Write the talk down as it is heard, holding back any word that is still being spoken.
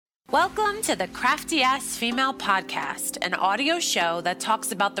Welcome to the Crafty Ass Female Podcast, an audio show that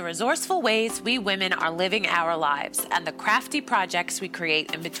talks about the resourceful ways we women are living our lives and the crafty projects we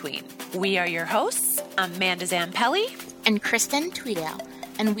create in between. We are your hosts, Amanda Zampelli and Kristen Tweedale,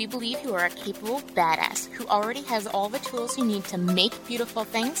 and we believe you are a capable badass who already has all the tools you need to make beautiful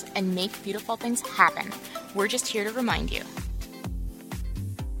things and make beautiful things happen. We're just here to remind you.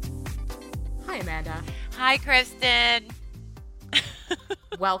 Hi, Amanda. Hi, Kristen.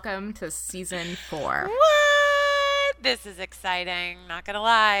 Welcome to season 4. What? This is exciting. Not gonna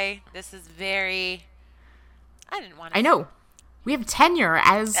lie. This is very... I know. We have tenure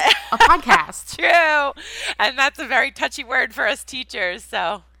as a podcast. True. And that's a very touchy word for us teachers,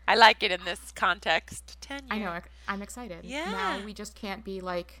 so I like it in this context. Tenure. I know. I'm excited. Yeah. Now we just can't be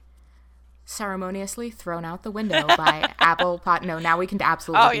ceremoniously thrown out the window by Apple Pod. No, now we can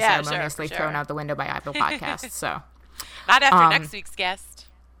absolutely be ceremoniously thrown out the window by Apple Podcasts. So not after next week's guest.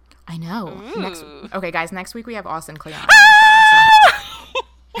 I know. Okay, guys, next week we have Austin Kleon on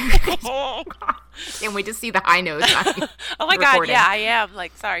the show. So. Can't wait to see the high notes. Oh my God, yeah, I am.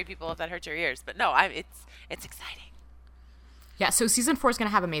 Sorry, people, if that hurt your ears, but no, it's exciting. Yeah, so season 4 is going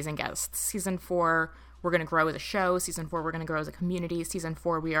to have amazing guests. Season 4, we're going to grow as a show. Season 4, we're going to grow as a community. Season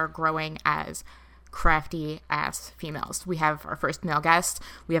 4, we are growing as crafty ass females. We have our first male guest.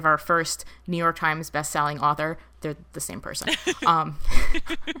 We have our first New York Times best-selling author. They're the same person.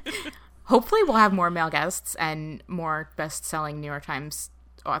 Hopefully we'll have more male guests and more best-selling New York Times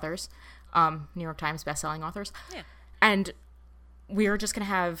authors. New York Times best-selling authors. Yeah. And we're just going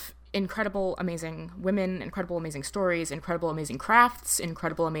to have incredible, amazing women, incredible, amazing stories, incredible, amazing crafts,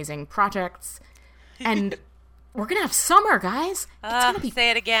 incredible, amazing projects. And we're going to have summer, guys. It's going to be... Say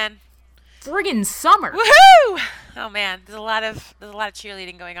it again. Friggin' summer. Woohoo! Oh man, there's a lot of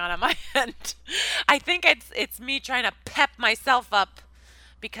cheerleading going on my end. I think it's me trying to pep myself up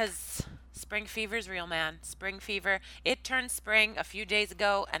because spring fever's real, man. Spring fever. It turned spring a few days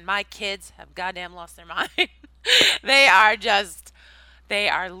ago and my kids have goddamn lost their mind. They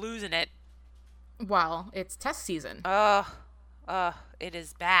are losing it. Well, it's test season. It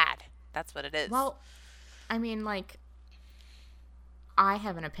is bad. That's what it is. Well, I mean, I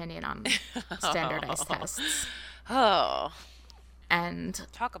have an opinion on standardized tests. Oh. And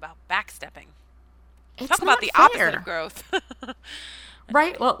talk about backstepping. Talk about the opposite of growth.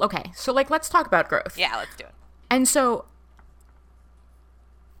 Right? Well, okay. So, let's talk about growth. Yeah, let's do it. And so,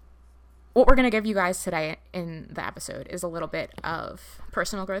 what we're going to give you guys today in the episode is a little bit of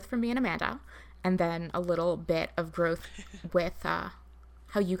personal growth from me and Amanda, and then a little bit of growth with how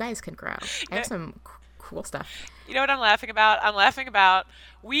you guys can grow. I have some cool stuff. You know what I'm laughing about? I'm laughing about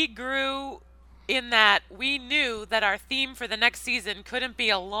we grew in that we knew that our theme for the next season couldn't be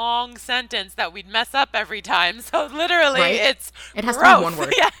a long sentence that we'd mess up every time. So literally, right? It has growth. to be one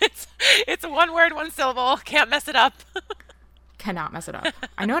word. Yeah, it's one word, one syllable. Can't mess it up. Cannot mess it up.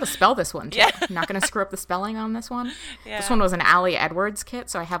 I know how to spell this one, too. Yeah. I'm not going to screw up the spelling on this one. Yeah. This one was an Allie Edwards kit,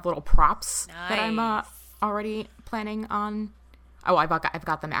 so I have little props nice. that I'm already planning on. Oh, I've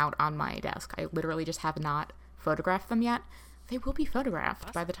got them out on my desk. I literally just have not photographed them yet. They will be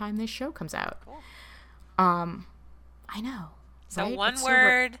photographed by the time this show comes out. Cool. I know. So right? one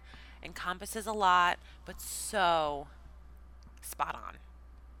word encompasses a lot, but so spot on.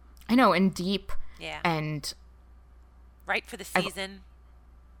 I know, and deep. Yeah. And right for the season.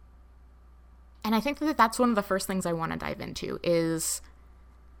 And I think that's one of the first things I want to dive into is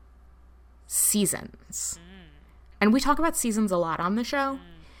seasons. And we talk about seasons a lot on the show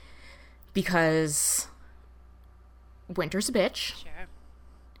because winter's a bitch. Sure.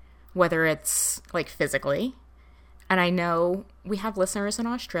 Whether it's physically. And I know we have listeners in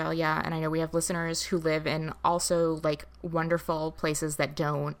Australia, and I know we have listeners who live in also wonderful places that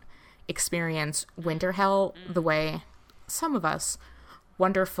don't experience winter hell the way some of us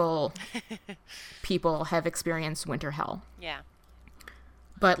wonderful people have experienced winter hell. Yeah.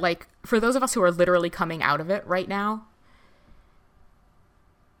 But for those of us who are literally coming out of it right now,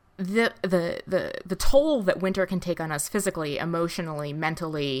 the toll that winter can take on us physically, emotionally,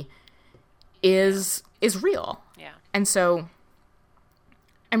 mentally is real. Yeah. And so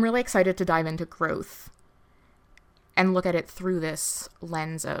I'm really excited to dive into growth and look at it through this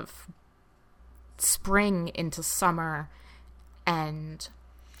lens of spring into summer, and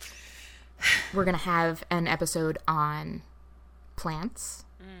we're going to have an episode on plants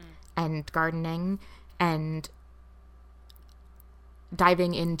and gardening and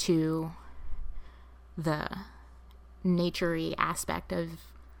diving into the nature-y aspect of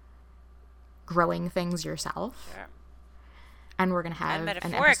growing things yourself. Sure. And we're going to have and an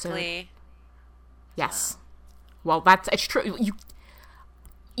episode. metaphorically. Yes. Well, it's true.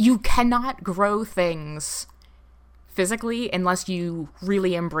 you cannot grow things physically unless you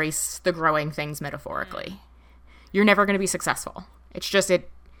really embrace the growing things metaphorically. You're never going to be successful. It's just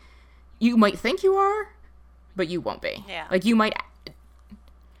you might think you are, but you won't be. Yeah. Like you might.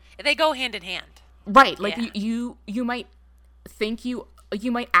 They go hand in hand. Right. Like Yeah. you might think you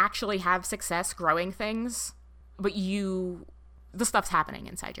might actually have success growing things, but the stuff's happening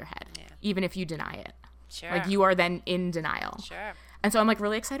inside your head, even if you deny it. Sure. Like you are then in denial. Sure. And so I'm like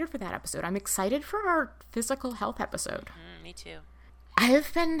really excited for that episode. I'm excited for our physical health episode. Me too. I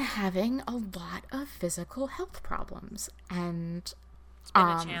have been having a lot of physical health problems, and It's been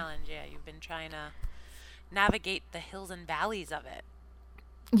a challenge. Yeah, you've been trying to navigate the hills and valleys of it.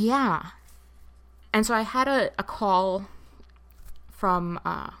 yeah. And so I had a call from,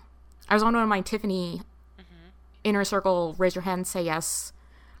 I was on one of my Tiffany Inner Circle Raise Your Hand, Say Yes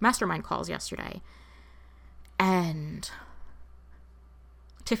mastermind calls yesterday. And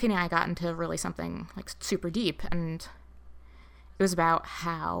Tiffany and I got into really something like super deep, and it was about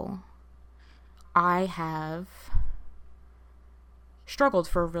how I have struggled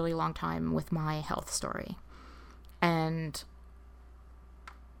for a really long time with my health story. And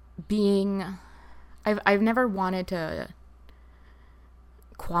I've never wanted to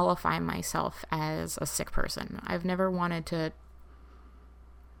qualify myself as a sick person. I've never wanted to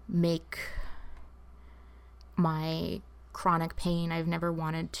make my chronic pain, I've never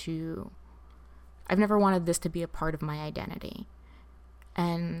wanted this to be a part of my identity.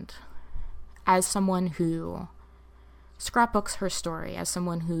 And as someone who scrapbooks her story, as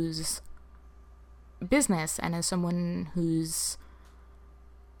someone whose business and as someone whose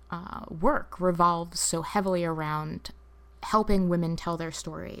work revolves so heavily around helping women tell their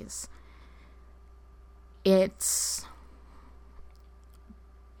stories, it's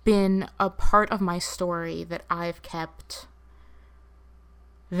been a part of my story that I've kept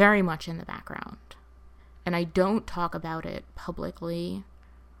very much in the background. And I don't talk about it publicly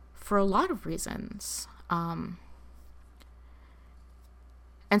for a lot of reasons. And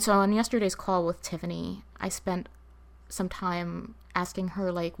so on yesterday's call with Tiffany, I spent some time asking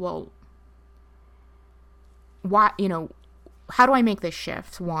her, like, well, why, how do I make this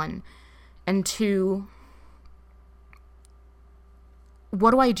shift? One. And two,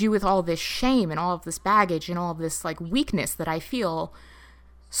 what do I do with all this shame and all of this baggage and all of this like weakness that I feel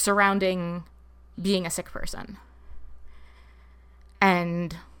surrounding being a sick person?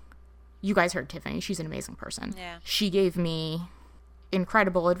 And you guys heard Tiffany. She's an amazing person. Yeah. She gave me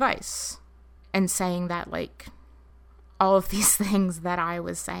incredible advice and saying that like all of these things that I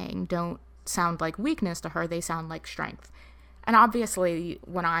was saying don't sound like weakness to her. They sound like strength. And obviously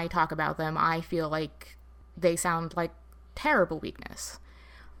when I talk about them, I feel like they sound like terrible weakness.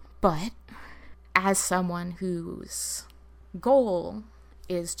 But as someone whose goal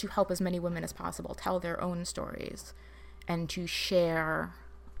is to help as many women as possible tell their own stories and to share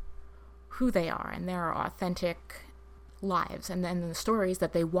who they are and their authentic lives and then the stories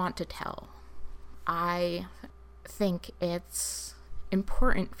that they want to tell, I think it's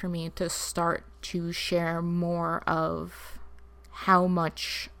important for me to start to share more of how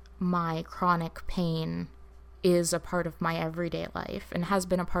much my chronic pain is a part of my everyday life and has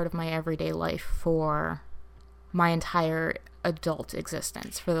been a part of my everyday life for my entire adult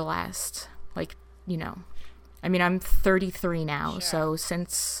existence for the last, I'm 33 now. Sure. So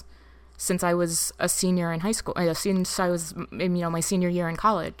since I was a senior in high school, since I was, my senior year in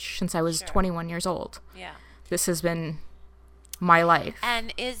college, since I was Sure. 21 years old, Yeah. this has been my life.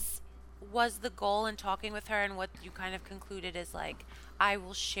 And was the goal in talking with her and what you kind of concluded is like, I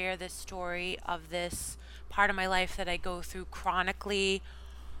will share this story of this part of my life that I go through chronically,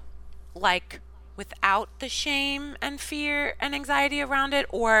 like without the shame and fear and anxiety around it,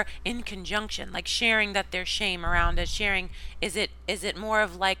 or in conjunction, like sharing that there's shame around it, is it more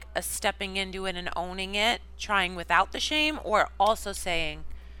of like a stepping into it and owning it, trying without the shame, or also saying,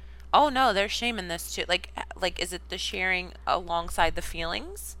 oh no, there's shame in this too, like is it the sharing alongside the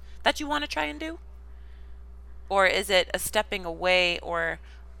feelings that you want to try and do, or is it a stepping away, or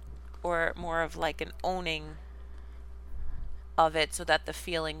more of like an owning of it so that the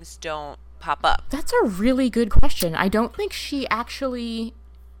feelings don't pop up? That's a really good question. I don't think she actually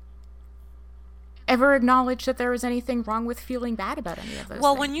ever acknowledged that there was anything wrong with feeling bad about any of those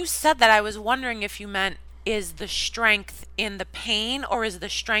Well, things. when you said that, I was wondering if you meant, is the strength in the pain, or is the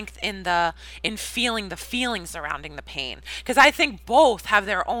strength in feeling the feelings surrounding the pain? Because I think both have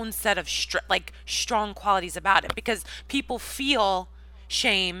their own set of strong qualities about it, because people feel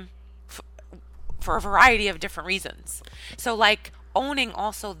shame for a variety of different reasons. So like owning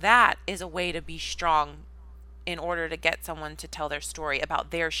also that is a way to be strong in order to get someone to tell their story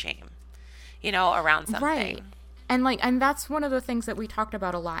about their shame, around something. Right. And that's one of the things that we talked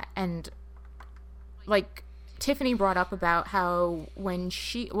about a lot. And like Tiffany brought up about how when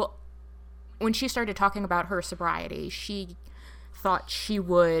she started talking about her sobriety, she thought she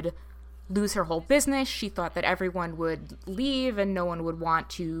would lose her whole business. She thought that everyone would leave and no one would want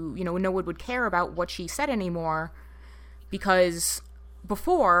to, no one would care about what she said anymore, because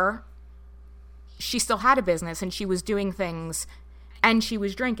before she still had a business and she was doing things and she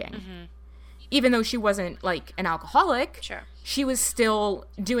was drinking. Mm-hmm. Even though she wasn't like an alcoholic, sure, she was still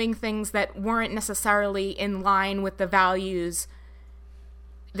doing things that weren't necessarily in line with the values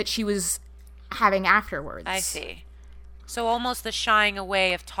that she was having afterwards. I see. So almost the shying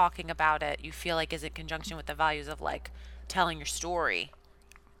away of talking about it, you feel like is in conjunction with the values of like telling your story.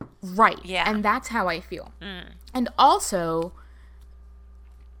 Right. Yeah. And that's how I feel. Mm. And also,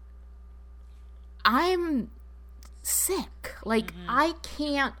 I'm sick. Like, mm-hmm. I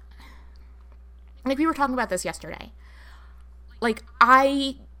can't. Like, we were talking about this yesterday. Like,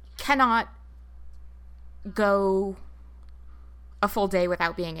 I cannot go a full day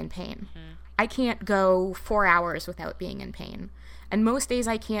without being in pain. Mm-hmm. I can't go 4 hours without being in pain. And most days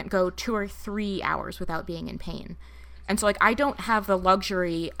I can't go 2 or 3 hours without being in pain. And so, like, I don't have the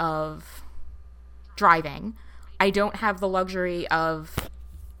luxury of driving. I don't have the luxury of,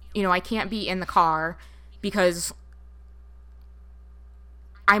 I can't be in the car because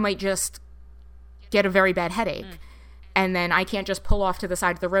I might just get a very bad headache. And then I can't just pull off to the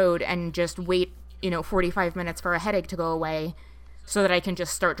side of the road and just wait, 45 minutes for a headache to go away so that I can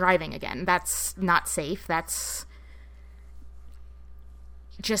just start driving again. That's not safe. That's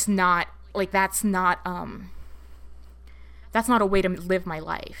just not, like, that's not a way to live my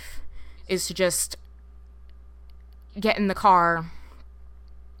life, is to just get in the car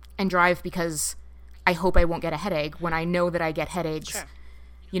and drive because I hope I won't get a headache when I know that I get headaches. Sure.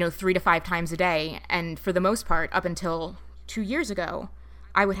 3 to 5 times a day. And for the most part, up until 2 years ago,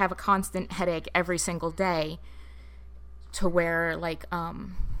 I would have a constant headache every single day, to where, like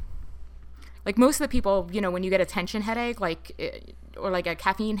most of the people, when you get a tension headache, or like a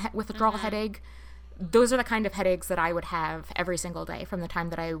caffeine withdrawal mm-hmm. headache, those are the kind of headaches that I would have every single day from the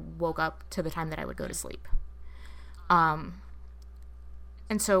time that I woke up to the time that I would go to sleep. And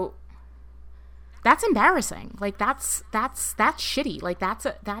so that's embarrassing. Like, that's shitty. Like,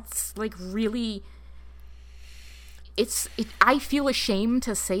 that's like really, I feel ashamed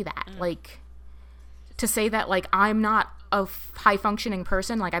to say that. Like, to say that, like, I'm not a high functioning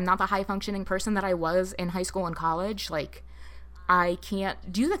person. Like, I'm not the high functioning person that I was in high school and college. Like, I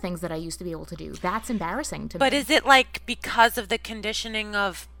can't do the things that I used to be able to do. That's embarrassing to me. But is it like because of the conditioning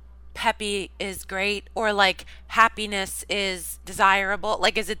of peppy is great, or like happiness is desirable?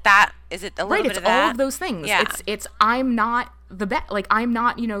 Like, is it a little right, bit it's of that? all of those things. Yeah. It's I'm not the best. Like, I'm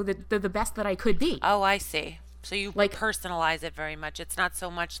not, the best that I could be. Oh, I see. So you like personalize it very much. It's not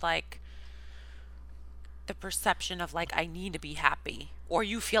so much like the perception of like I need to be happy, or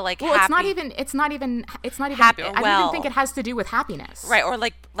you feel like happy. It's not even happy. I don't even think it has to do with happiness. Right, or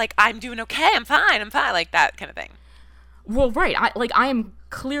like I'm doing okay. I'm fine, like that kind of thing. Well, right. I am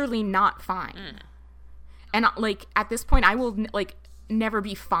clearly not fine. And like at this point I will like never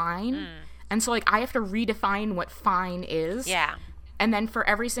be fine. And so like I have to redefine what fine is. Yeah. And then for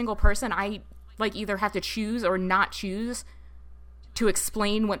every single person I like either have to choose or not choose to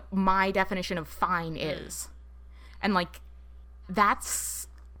explain what my definition of fine is. And like that's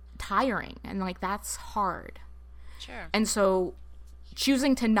tiring and like that's hard. Sure. And so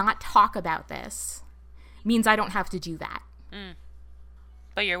choosing to not talk about this means I don't have to do that.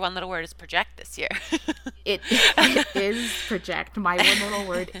 But your one little word is project this year. It is project. My one little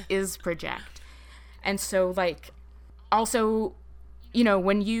word is project. And so like also,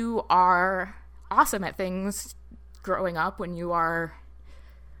 when you are awesome at things growing up, when you are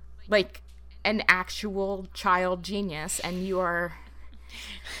like an actual child genius and you are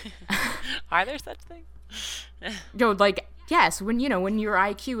Are there such things? Like yes, when your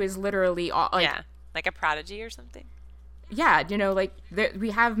IQ is literally like yeah, like a prodigy or something. Yeah, like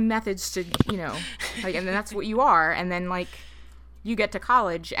we have methods to, like, and then that's what you are. And then like you get to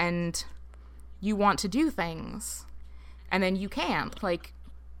college and you want to do things and then you can't. Like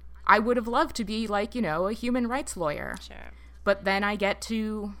I would have loved to be like, a human rights lawyer. Sure. But then I get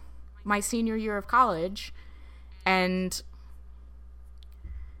to my senior year of college and,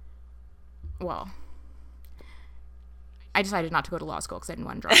 well, I decided not to go to law school because I didn't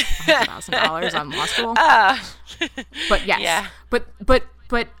want to drop $100,000 on law school. But yes, yeah. But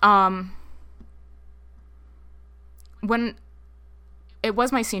when it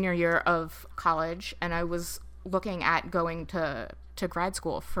was my senior year of college and I was looking at going to grad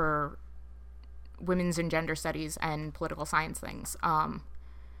school for women's and gender studies and political science things, I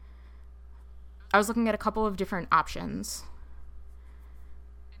was looking at a couple of different options,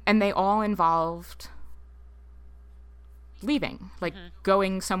 and they all involved leaving, like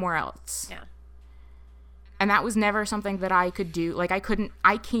going somewhere else. Yeah. And that was never something that I could do. Like, I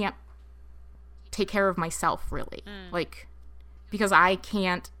can't take care of myself, really. Like, because I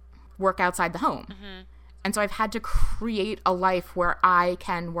can't work outside the home. And so I've had to create a life where I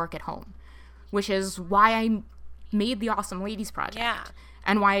can work at home, which is why I made the Awesome Ladies Project. Yeah.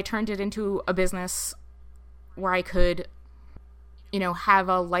 And why I turned it into a business where I could, you know, have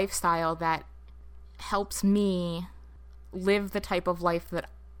a lifestyle that helps me live the type of life that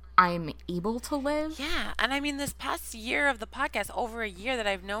I'm able to live. Yeah, and I mean, this past year of the podcast, over a year that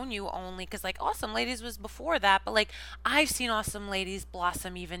I've known you only, because like Awesome Ladies was before that, but like I've seen Awesome Ladies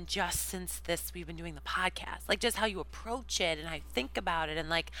blossom even just since we've been doing the podcast. Like just how you approach it and how you think about it, and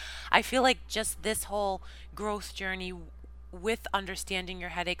like I feel like just this whole growth journey with understanding your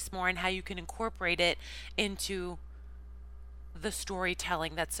headaches more and how you can incorporate it into the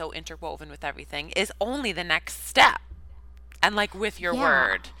storytelling that's so interwoven with everything is only the next step. And like with your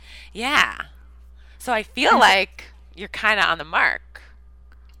word. Yeah. So I feel like you're kind of on the mark.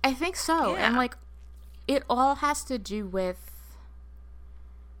 I think so. Yeah. And like it all has to do with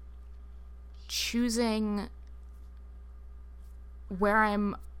choosing where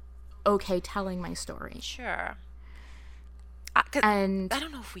I'm okay telling my story. Sure. And I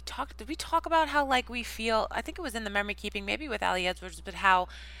don't know if did we talk about how like we feel, I think it was in the memory keeping, maybe with Ali Edwards, but how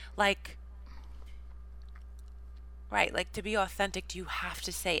like, right, like to be authentic, do you have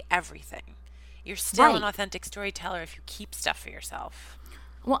to say everything? You're still an authentic storyteller if you keep stuff for yourself.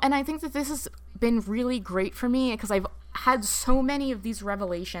 Well, and I think that this has been really great for me because I've had so many of these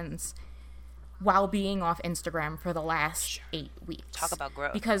revelations while being off Instagram for the last 8 weeks. Talk about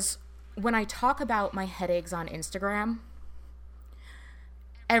growth. Because when I talk about my headaches on Instagram,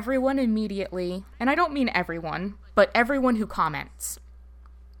 everyone immediately, and I don't mean everyone, but everyone who comments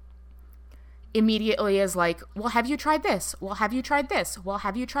immediately is like, well, have you tried this? Well, have you tried this? Well,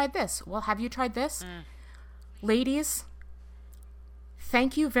 have you tried this? Well, have you tried this? Ladies,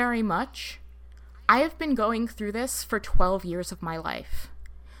 thank you very much. I have been going through this for 12 years of my life.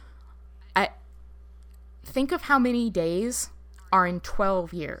 Think of how many days are in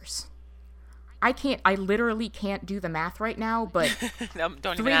 12 years. I literally can't do the math right now, but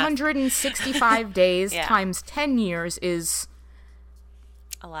Don't 365 days Yeah. times 10 years is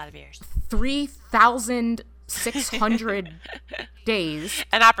a lot of years. 3,600 days.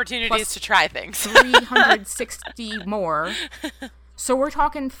 And opportunities plus to try things. 360 more. So we're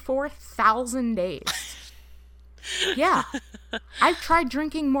talking 4,000 days. Yeah. I've tried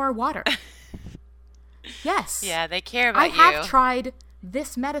drinking more water. Yes. Yeah, they care about I you. have tried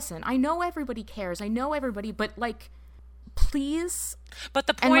this medicine. I know everybody cares. I know everybody, but like, please. But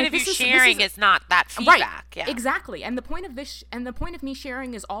the And, point like, of you this is- sharing this is not that feedback. Right. Yeah. Exactly. And the point of me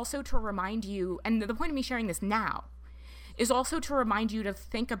sharing is also to remind you, and the point of me sharing this now is also to remind you to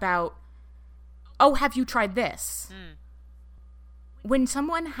think about, oh, have you tried this? When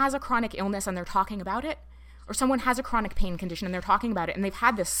someone has a chronic illness and they're talking about it, or someone has a chronic pain condition and they're talking about it, and they've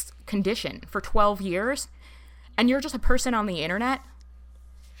had this condition for 12 years, and you're just a person on the internet,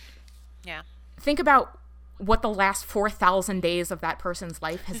 Yeah. think about what the last 4,000 days of that person's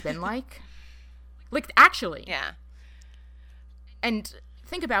life has been like. Like, actually. Yeah. And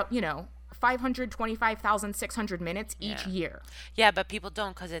think about, 525,600 minutes each year. Yeah, but people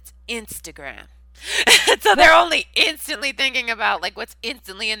don't because it's Instagram. So they're only instantly thinking about like what's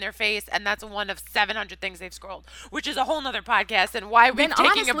instantly in their face, and that's one of 700 things they've scrolled, which is a whole nother podcast and why we're Then taking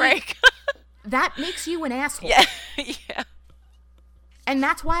honestly, a break. That makes you an asshole. Yeah. Yeah. And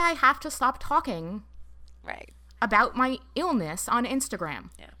that's why I have to stop talking Right. about my illness on Instagram.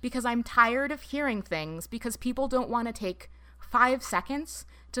 Yeah. Because I'm tired of hearing things because people don't want to take 5 seconds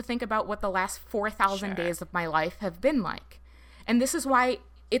to think about what the last 4,000 days of my life have been like. And this is why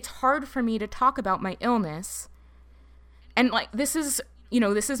it's hard for me to talk about my illness. And like, this is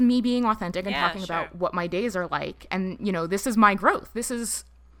me being authentic and talking about what my days are like. And, this is my growth. This is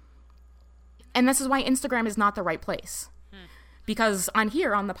why Instagram is not the right place. Because on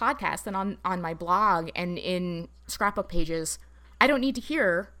here, on the podcast, and on my blog, and in scrapbook pages, I don't need to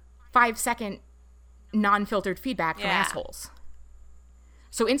hear 5-second non-filtered feedback from assholes.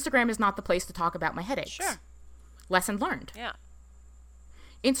 So Instagram is not the place to talk about my headaches. Sure. Lesson learned. Yeah.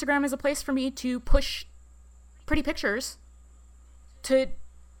 Instagram is a place for me to push pretty pictures to,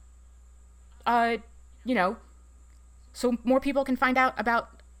 so more people can find out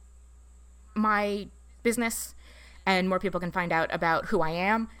about my business, and more people can find out about who I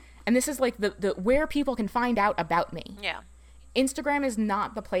am. And this is like the where people can find out about me. Yeah. Instagram is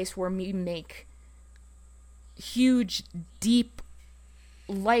not the place where we make huge, deep,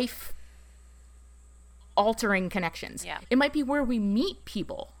 life-altering connections. Yeah. It might be where we meet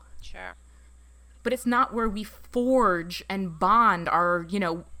people, Sure. but it's not where we forge and bond our,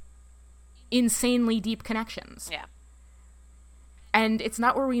 insanely deep connections. Yeah. And it's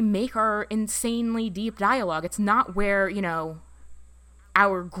not where we make our insanely deep dialogue. It's not where,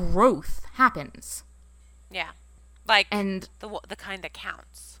 our growth happens. Yeah. Like, And the kind that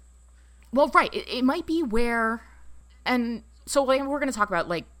counts. well, right. It might be where, and so like, we're going to talk about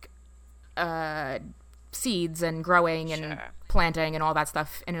like seeds and growing and Sure. planting and all that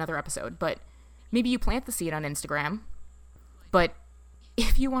stuff in another episode. But maybe you plant the seed on Instagram. But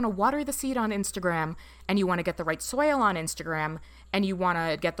if you want to water the seed on Instagram and you want to get the right soil on Instagram and you want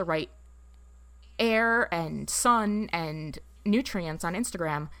to get the right air and sun and nutrients on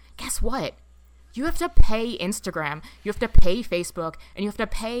Instagram, guess what? You have to pay Instagram, you have to pay Facebook, and you have to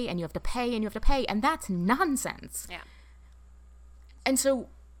pay, and you have to pay, and you have to pay, and that's nonsense. Yeah. And so,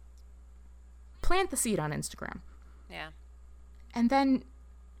 plant the seed on Instagram, Yeah. and then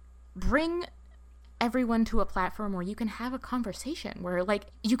bring everyone to a platform where you can have a conversation, where, like,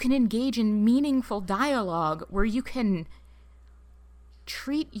 you can engage in meaningful dialogue, where you can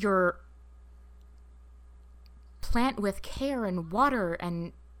treat your plant with care and water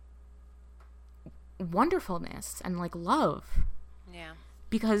and wonderfulness and like love, Yeah.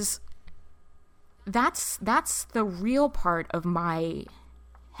 because that's the real part of my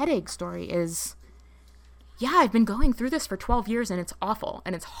headache story is, yeah, I've been going through this for 12 years and it's awful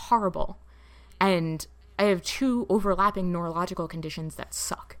and it's horrible, and I have 2 overlapping neurological conditions that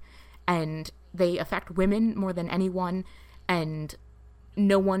suck, and they affect women more than anyone, and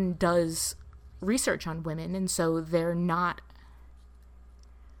no one does research on women, and so they're not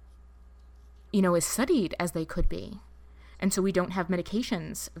as studied as they could be. And so we don't have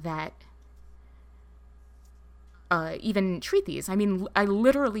medications that even treat these. I mean, I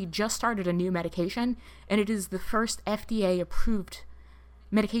literally just started a new medication, and it is the first FDA-approved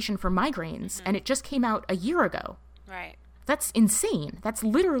medication for migraines, and it just came out a year ago. Right. That's insane. That's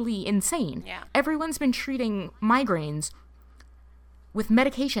literally insane. Yeah. Everyone's been treating migraines with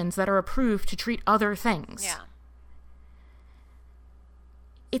medications that are approved to treat other things. Yeah.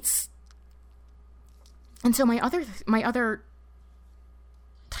 And so my other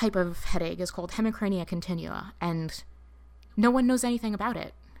type of headache is called hemicrania continua, and no one knows anything about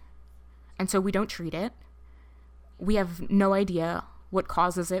it. And so we don't treat it. We have no idea what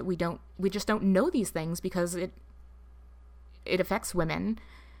causes it. We just don't know these things because it affects women,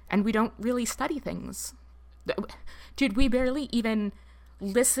 and we don't really study things. Dude, we barely even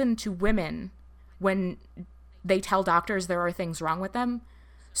listen to women when they tell doctors there are things wrong with them.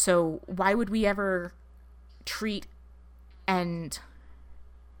 So why would we ever treat and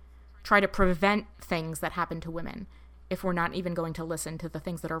try to prevent things that happen to women if we're not even going to listen to the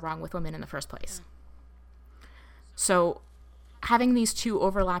things that are wrong with women in the first place? So having these 2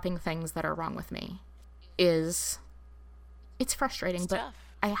 overlapping things that are wrong with me it's frustrating. But tough.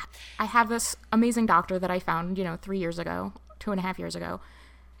 I have this amazing doctor that I found 3 years ago, 2.5 years ago,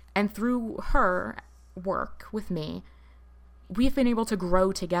 and through her work with me, we've been able to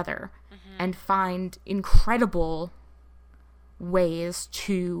grow together and find incredible ways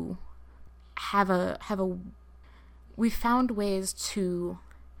to we found ways to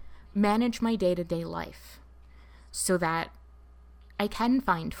manage my day-to-day life so that I can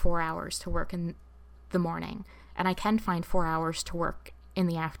find 4 hours to work in the morning, and I can find 4 hours to work in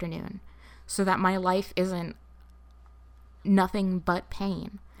the afternoon, so that my life isn't nothing but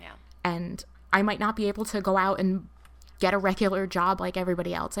pain. Yeah. And I might not be able to go out and get a regular job like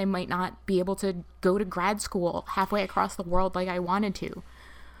everybody else. I might not be able to go to grad school halfway across the world like I wanted to.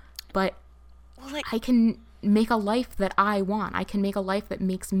 But I can make a life that I want. I can make a life that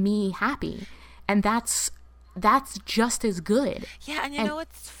makes me happy. And that's just as good. Yeah, and you know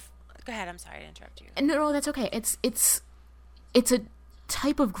what's... Go ahead, I'm sorry to interrupt you. No, that's okay. It's a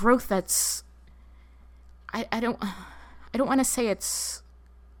type of growth that's... I don't want to say it's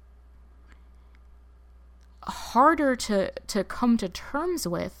harder to come to terms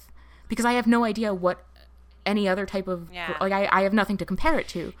with, because I have no idea what any other type of... Yeah. Like, I have nothing to compare it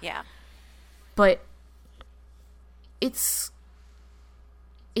to. Yeah. But it's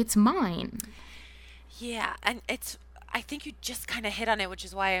mine. Yeah, and I think you just kind of hit on it, which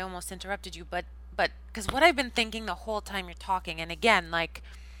is why I almost interrupted you, but because what I've been thinking the whole time you're talking, and again, like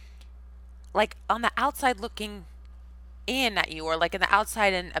on the outside looking in at you, or like in the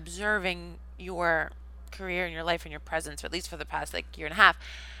outside and observing your career and your life and your presence, or at least for the past like year and a half,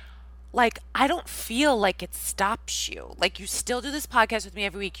 like I don't feel like it stops you. Like you still do this podcast with me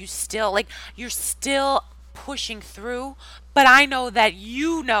every week. You still like you're still pushing through, but I know that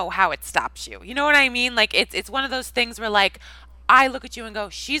you know how it stops you. You know what I mean? Like it's one of those things where like I look at you and go,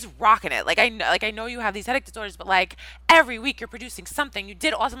 she's rocking it. Like I know you have these headache disorders, but like every week you're producing something. You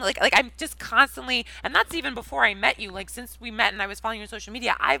did awesome. Like I'm just constantly, and that's even before I met you. Like since we met and I was following you on social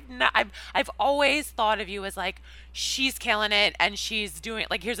media, I've always thought of you as like she's killing it and she's doing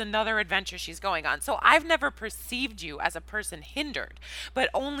like here's another adventure she's going on. So I've never perceived you as a person hindered, but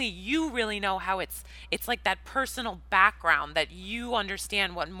only you really know how it's like that personal background that you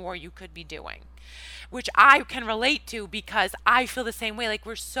understand what more you could be doing, which I can relate to because I feel the same way. Like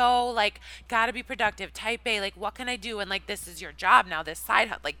we're so like gotta be productive, type A, like what can I do? And like this is your job now, this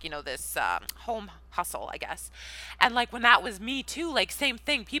side like this home hustle, I guess. And like when that was me too, like same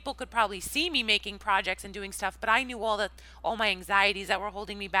thing. People could probably see me making projects and doing stuff, but I knew all my anxieties that were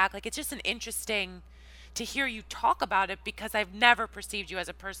holding me back. Like it's just an interesting to hear you talk about it because I've never perceived you as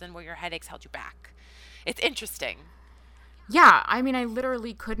a person where your headaches held you back. It's interesting. Yeah, I mean, I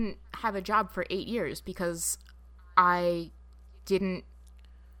literally couldn't have a job for 8 years because I didn't,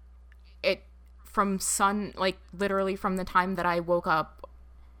 literally from the time that I woke up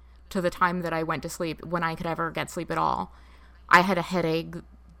to the time that I went to sleep, when I could ever get sleep at all, I had a headache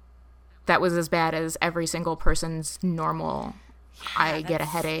that was as bad as every single person's normal. I get a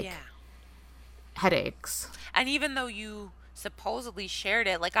headache. Yeah. Headaches. And even though you supposedly shared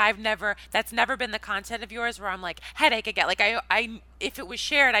it, like that's never been the content of yours where I'm like headache again. Like I if it was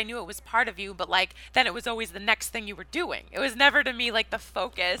shared, I knew it was part of you, but like then it was always the next thing you were doing. It was never to me like the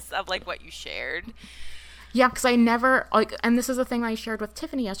focus of like what you shared. Yeah, because I never like, and this is a thing I shared with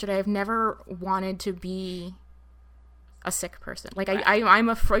Tiffany yesterday. I've never wanted to be a sick person. Like right. I'm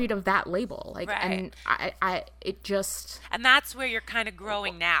afraid of that label. Like, right. And and that's where you're kind of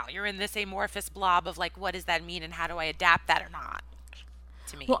growing now. You're in this amorphous blob of like, what does that mean and how do I adapt that or not?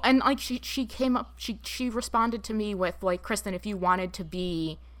 To me. Well, and like she came up, she responded to me with like, Kristen, if you wanted to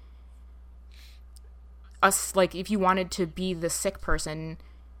be if you wanted to be the sick person,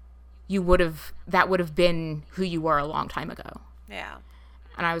 that would have been who you were a long time ago. Yeah.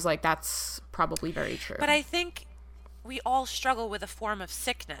 And I was like, that's probably very true. But I think we all struggle with a form of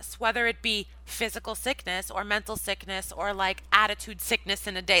sickness, whether it be physical sickness or mental sickness or like attitude sickness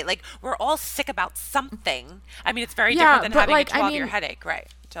in a day. Like we're all sick about something. I mean, it's very different than having like, a 12-year headache, right?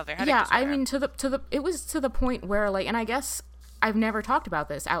 12-year headache. Yeah, disorder. I mean, it was to the point where like, and I guess I've never talked about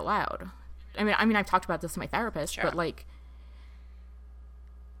this out loud. I mean, I've talked about this to my therapist, sure. But like,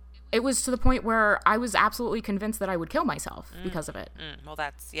 it was to the point where I was absolutely convinced that I would kill myself because of it. Well,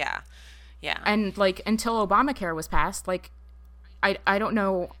 that's yeah. And like until Obamacare was passed, like I don't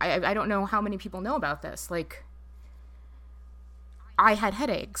know I don't know how many people know about this. Like I had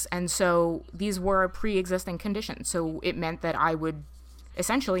headaches, and so these were a pre-existing condition. So it meant that I would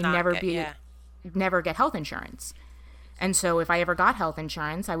essentially never get health insurance. And so if I ever got health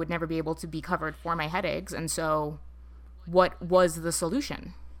insurance, I would never be able to be covered for my headaches. And so what was the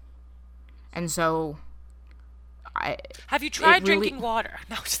solution? And so have you tried drinking water?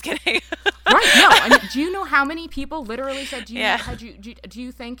 No, just kidding. Right, no. I mean, do you know how many people literally said, do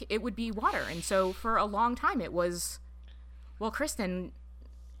you think it would be water? And so for a long time it was, well, Kristen,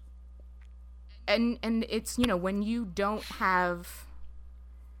 and it's, when you don't have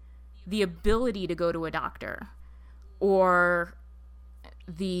the ability to go to a doctor or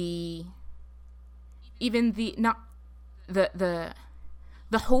the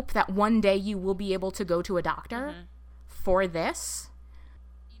hope that one day you will be able to go to a doctor for this,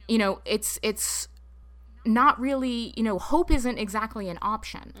 it's not really, hope isn't exactly an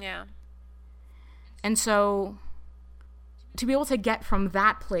option. Yeah. And so to be able to get from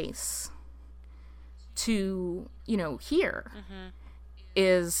that place to, here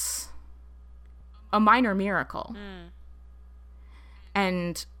is a minor miracle.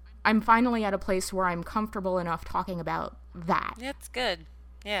 And I'm finally at a place where I'm comfortable enough talking about that. That's good.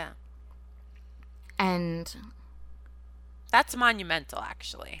 Yeah. And that's monumental,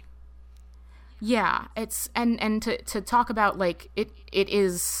 actually. Yeah, it's and to talk about like it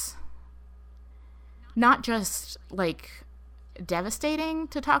is not just like devastating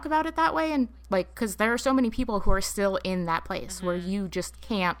to talk about it that way, and like because there are so many people who are still in that place where you just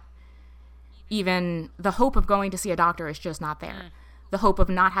can't even, the hope of going to see a doctor is just not there. The hope of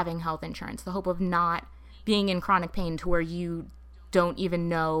not having health insurance, the hope of not being in chronic pain to where you don't even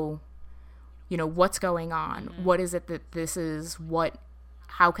know, what's going on. What is it that this is?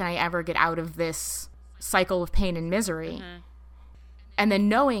 How can I ever get out of this cycle of pain and misery? And then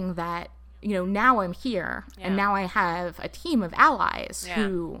knowing that now I'm here and now I have a team of allies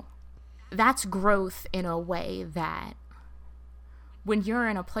who, that's growth in a way that when you're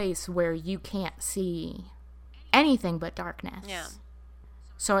in a place where you can't see anything but darkness. Yeah.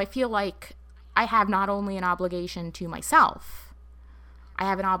 So I feel like I have not only an obligation to myself, I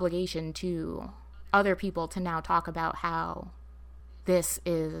have an obligation to other people to now talk about how this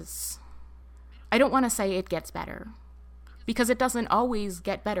is, I don't want to say it gets better, because it doesn't always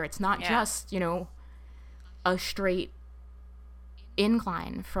get better. It's not just, a straight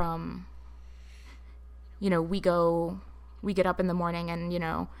incline from, we get up in the morning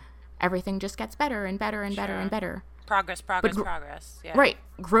and, everything just gets better and better and better and better. Progress. Yeah. Right.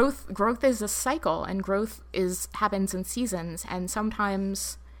 Growth is a cycle, and growth happens in seasons, and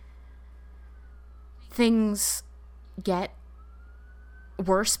sometimes things get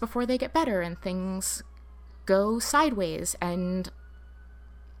worse before they get better, and things go sideways. And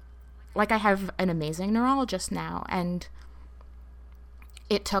like, I have an amazing neurologist now, and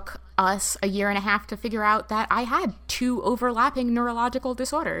it took us a year and a half to figure out that I had 2 overlapping neurological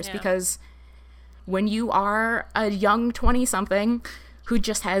disorders, because when you are a young 20-something who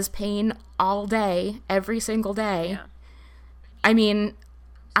just has pain all day, every single day, I mean,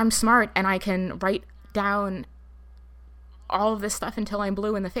 I'm smart and I can write down all of this stuff until I'm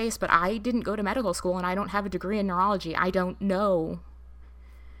blue in the face, but I didn't go to medical school and I don't have a degree in neurology. I don't know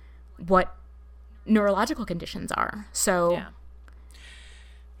what neurological conditions are. So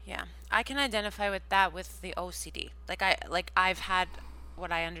yeah, I can identify with that with the OCD. I've had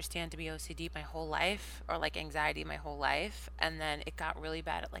what I understand to be OCD my whole life, or like anxiety my whole life, and then it got really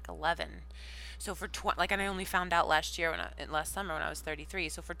bad at like 11. So for and I only found out last summer when I was 33.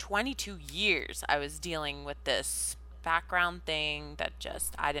 So for 22 years I was dealing with this background thing that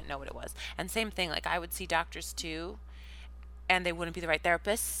just, I didn't know what it was. And same thing, like I would see doctors too, and they wouldn't be the right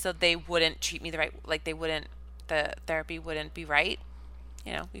therapists, so they wouldn't treat me the therapy wouldn't be right.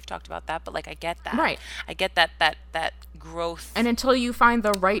 We've talked about that, but like, I get that. Right. I get that growth. And until you find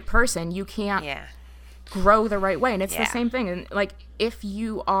the right person, you can't grow the right way. And it's the same thing. And like, if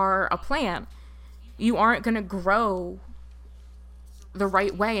you are a plant, you aren't going to grow the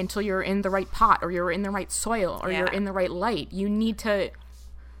right way until you're in the right pot, or you're in the right soil, or you're in the right light. You need to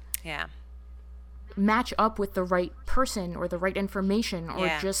match up with the right person, or the right information,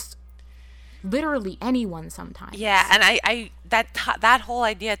 or just literally anyone sometimes. Yeah, and I that whole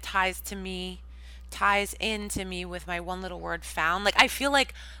idea ties into me with my one little word, found. Like, I feel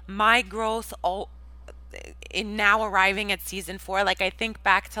like my growth in now arriving at season 4, like I think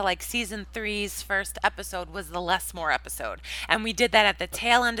back to like season 3's first episode was the Less More episode, and we did that at the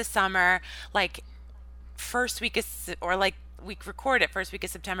tail end of summer, like first week we recorded it first week of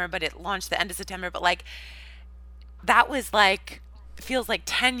September, but it launched the end of September. But like, that was like, feels like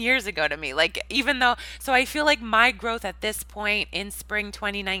 10 years ago to me. Like, even though, so I feel like my growth at this point in spring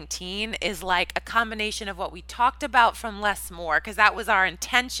 2019 is like a combination of what we talked about from Less More, because that was our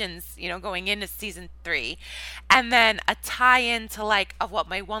intentions, going into season 3, and then a tie-in to like of what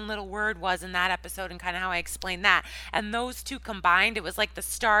my one little word was in that episode, and kind of how I explained that. And those two combined, it was like the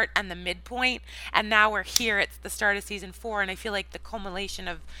start and the midpoint, and now we're here, it's the start of season 4, and I feel like the culmination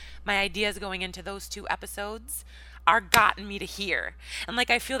of my ideas going into those 2 episodes are gotten me to here. And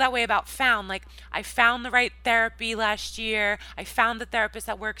like, I feel that way about Found. Like, I found the right therapy last year. I found the therapist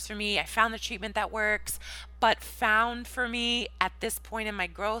that works for me. I found the treatment that works. But Found for me at this point in my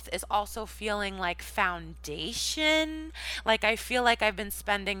growth is also feeling like foundation. Like, I feel like I've been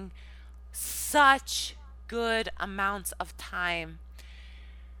spending such good amounts of time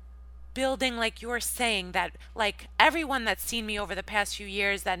building, like you're saying, that like everyone that's seen me over the past few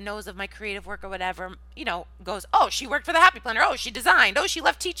years that knows of my creative work or whatever, goes, oh, she worked for the Happy Planner, oh, she designed, oh, she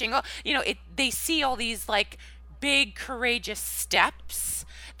left teaching, oh, they see all these like big courageous steps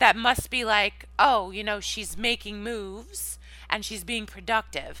that must be like, oh, she's making moves and she's being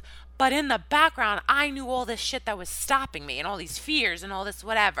productive. But in the background, I knew all this shit that was stopping me, and all these fears and all this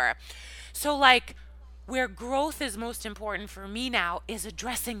whatever. So like, where growth is most important for me now is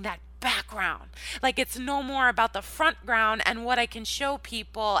addressing that background. Like, it's no more about the front ground and what I can show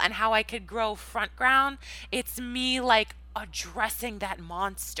people and how I could grow front ground. It's me like addressing that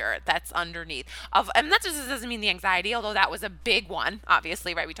monster that's underneath and that just doesn't mean the anxiety, although that was a big one,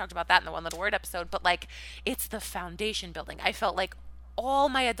 obviously, right? We talked about that in the One Little Word episode, but like, it's the foundation building. I felt like all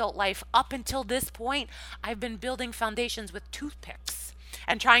my adult life up until this point, I've been building foundations with toothpicks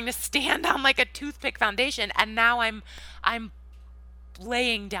and trying to stand on like a toothpick foundation, and now I'm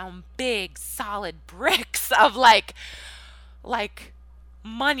laying down big solid bricks of like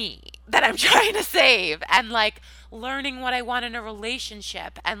money that I'm trying to save, and like learning what I want in a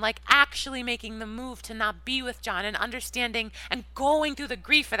relationship and like actually making the move to not be with John and understanding and going through the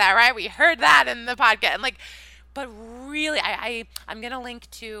grief of that, right? We heard that in the podcast. And like, but really, I'm going to link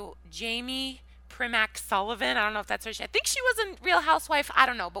to Jamie Primack Sullivan. I don't know if that's her. I think she was a Real Housewife. I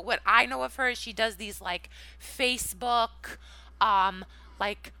don't know. But what I know of her is she does these like Facebook,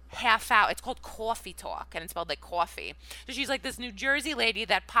 like half hour. It's called Coffee Talk, and it's spelled like coffee. So she's like this New Jersey lady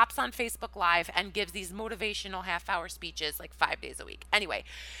that pops on Facebook Live and gives these motivational half-hour speeches like 5 days a week. Anyway,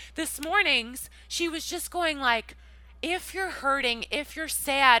 this morning's she was just going like, if you're hurting, if you're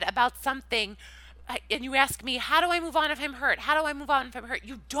sad about something, and you ask me, how do I move on if I'm hurt? How do I move on if I'm hurt?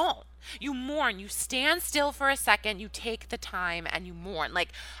 You don't. You mourn. You stand still for a second. You take the time and you mourn. Like,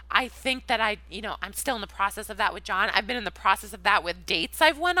 I think that I'm still in the process of that with John. I've been in the process of that with dates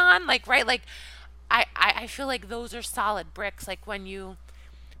I've went on. Like, right? Like, I feel like those are solid bricks. Like, when you,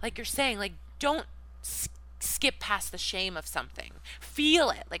 like you're saying, like, don't skip past the shame of something. Feel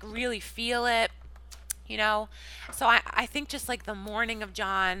it. Like, really feel it. So I think just like the mourning of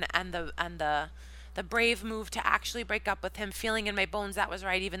John and the brave move to actually break up with him, feeling in my bones that was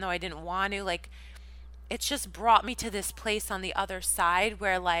right, even though I didn't want to, like, it's just brought me to this place on the other side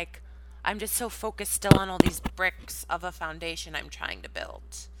where, like, I'm just so focused still on all these bricks of a foundation I'm trying to build.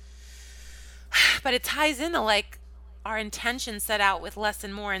 But it ties into, like, our intention set out with Less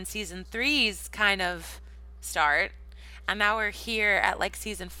and More in season 3's kind of start. And now we're here at, like,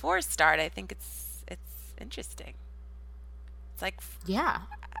 season 4's start. I think it's interesting. It's like, Yeah.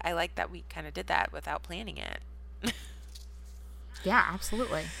 I like that we kind of did that without planning it. Yeah,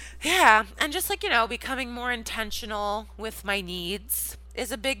 absolutely. Yeah. And just like, becoming more intentional with my needs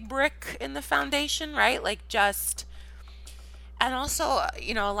is a big brick in the foundation, right? Like and also,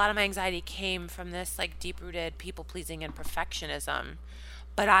 a lot of my anxiety came from this like deep-rooted people pleasing and perfectionism.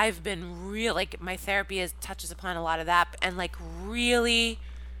 But I've been like my therapy touches upon a lot of that and like really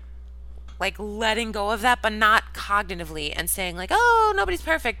like letting go of that, but not cognitively and saying like, oh, nobody's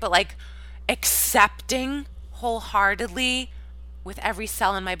perfect, but like accepting wholeheartedly with every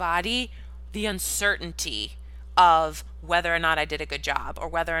cell in my body the uncertainty of whether or not I did a good job or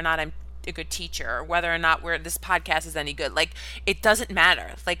whether or not I'm a good teacher or whether or not this podcast is any good. Like, it doesn't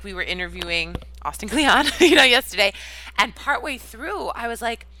matter. Like, we were interviewing Austin Kleon, yesterday, and partway through I was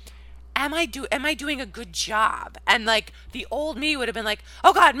like, am I doing a good job? And like the old me would have been like,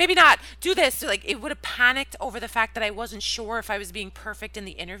 oh God, maybe not, do this. So, like, it would have panicked over the fact that I wasn't sure if I was being perfect in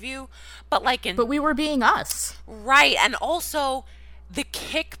the interview. But we were being us. Right. And also the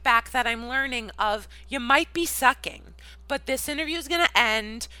kickback that I'm learning of, you might be sucking, but this interview is going to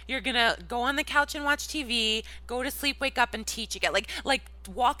end. You're going to go on the couch and watch TV, go to sleep, wake up and teach again. Like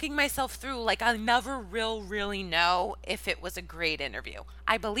walking myself through, like, I'll never really know if it was a great interview.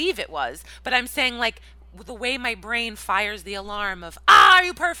 I believe it was, but I'm saying like the way my brain fires the alarm of, are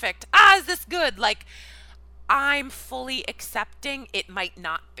you perfect? Is this good? Like, I'm fully accepting it might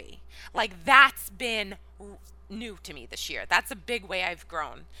not be. Like, that's been new to me this year. That's a big way I've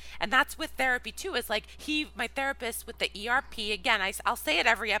grown. And that's with therapy too. Is like my therapist with the ERP, again, I'll say it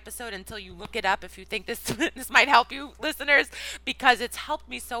every episode until you look it up if you think this might help you listeners, because it's helped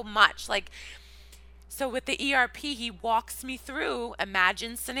me so much. Like, so with the ERP, he walks me through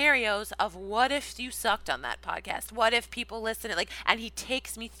imagined scenarios of what if you sucked on that podcast? What if people listen? And he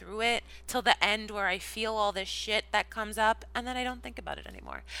takes me through it till the end where I feel all this shit that comes up and then I don't think about it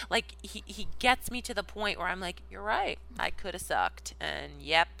anymore. Like, he gets me to the point where I'm like, you're right. I could have sucked. And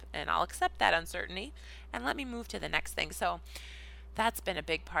I'll accept that uncertainty and let me move to the next thing. So that's been a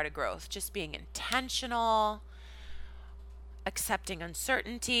big part of growth. Just being intentional, accepting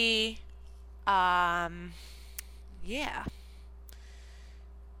uncertainty. Yeah.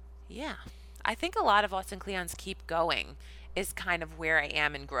 I think a lot of Austin Kleon's keep going is kind of where I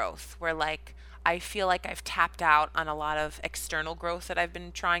am in growth, where like I feel like I've tapped out on a lot of external growth that I've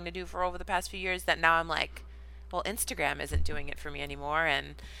been trying to do for over the past few years, that now I'm like, well, Instagram isn't doing it for me anymore,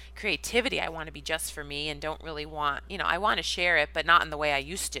 and creativity, I want to be just for me and don't really want, I want to share it, but not in the way I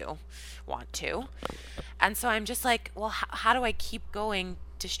used to want to. And so I'm just like, well, how do I keep going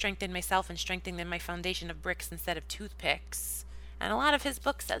to strengthen myself and strengthen my foundation of bricks instead of toothpicks? And a lot of his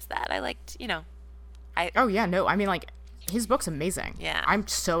book says that. I liked, Oh yeah, no, I mean, like, his book's amazing. Yeah. I'm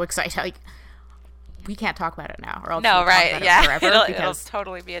so excited. Like, we can't talk about it now, or else no, we'll right, talk about yeah, it forever. it'll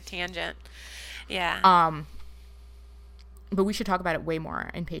totally be a tangent. Yeah. But we should talk about it way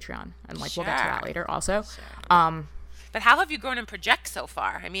more in Patreon, and like Sure. we'll get to that later also. Sure. But how have you grown in Project so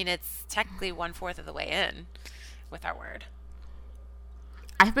far? I mean, it's technically 1/4 of the way in with our word.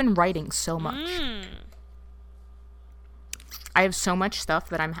 I've been writing so much. I have so much stuff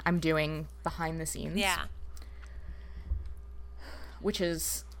that I'm doing behind the scenes. Yeah. which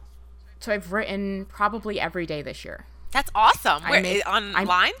is, so I've written probably every day this year. That's awesome. Where, make-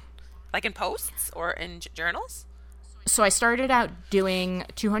 online? Like in posts or in journals? So I started out doing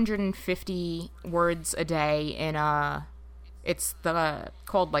 250 words a day in it's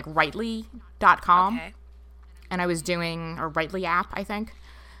called like Writely.com. Okay. And I was doing a Writely app, I think.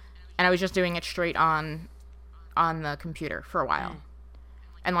 And I was just doing it straight on the computer for a while.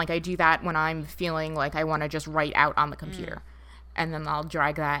 And like I do that when I'm feeling like I want to just write out on the computer. And then I'll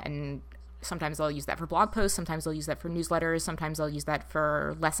drag that, and sometimes I'll use that for blog posts, sometimes I'll use that for newsletters, sometimes I'll use that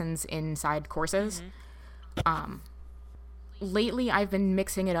for lessons inside courses. Lately, I've been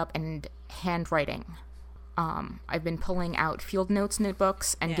mixing it up and handwriting. I've been pulling out field notes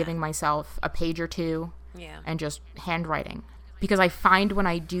notebooks and giving myself a page or two and just handwriting. Because I find when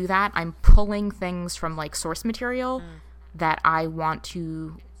I do that, I'm pulling things from like source material that I want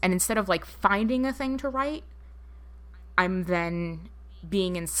to, and instead of like finding a thing to write, I'm then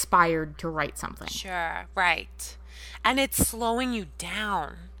being inspired to write something. Sure, right. And it's slowing you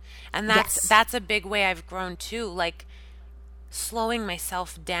down. And Yes. that's a big way I've grown too. Like slowing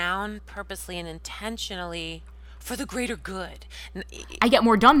myself down purposely and intentionally for the greater good. I get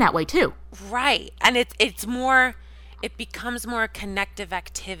more done that way too. Right. And it's more, it becomes more a connective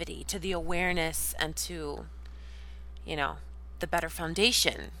activity to the awareness and to, the better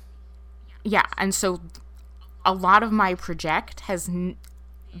foundation. Yeah, and so a lot of my project has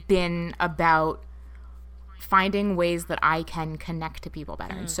been about finding ways that I can connect to people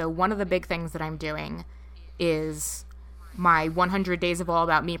better. And so one of the big things that I'm doing is my 100 Days of All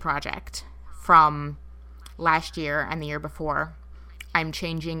About Me project from last year and the year before. I'm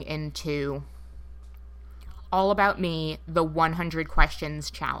changing into All About Me, the 100 Questions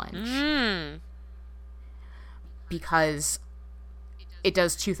Challenge. Because it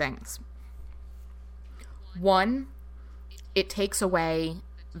does two things. One, it takes away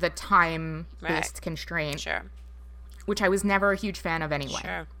the time-based constraint, Sure. which I was never a huge fan of anyway.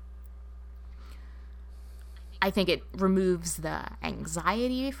 Sure. I think it removes the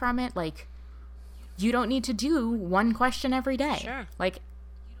anxiety from it. Like, you don't need to do one question every day. Sure. Like,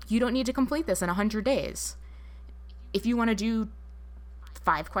 you don't need to complete this in 100 days. If you want to do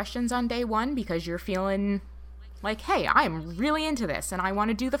 5 questions on day 1 because you're feeling like, hey, I'm really into this and I want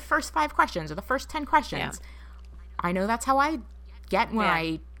to do the first 5 questions or the first 10 questions. I know that's how I get when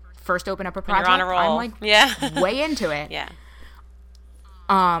I first open up a project. You're on a roll. I'm like way into it. Yeah.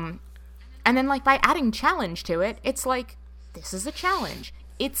 And then like by adding challenge to it, it's like, this is a challenge.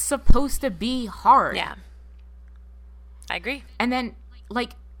 It's supposed to be hard. Yeah. I agree. And then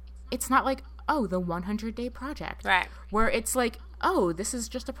like, it's not like, oh, the 100-day project. Right. Where it's like, oh, this is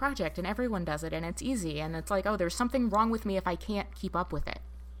just a project and everyone does it and it's easy. And it's like, oh, there's something wrong with me if I can't keep up with it.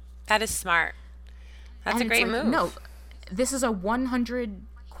 That is smart. That's And a great it's like, move. No, this is a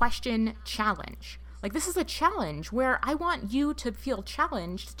 100-question challenge. Like, this is a challenge where I want you to feel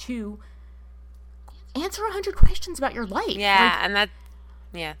challenged to answer 100 questions about your life. Yeah, Like, and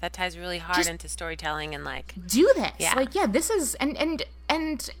that ties really hard Just- into storytelling and like, do this. Yeah. Like, yeah, this is, and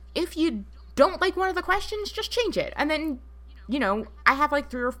if you don't like one of the questions, just change it. And then, I have like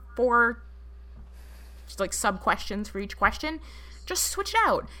 3 or 4 just like sub questions for each question. Just switch it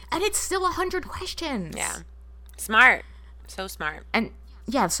out. And it's still 100 questions. yeah, smart, so smart. And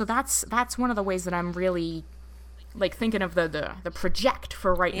yeah, so that's one of the ways that I'm really like thinking of the project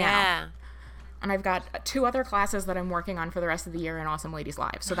for right now. Yeah, And I've got 2 other classes that I'm working on for the rest of the year in Awesome Ladies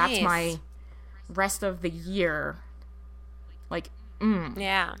Live. So that's Nice. my rest of the year. Like,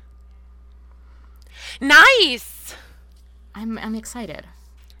 yeah. Nice. I'm excited.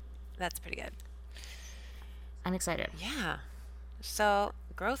 That's pretty good. I'm excited. Yeah. So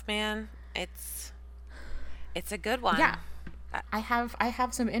growth, man. It's a good one. Yeah. I have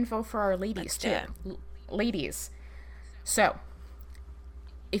some info for our ladies Let's too. do it. Ladies. So,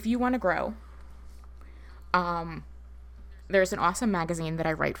 if you want to grow, there's an awesome magazine that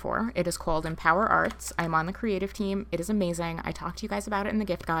I write for. It is called Empower Arts. I'm on the creative team. It is amazing. I talked to you guys about it in the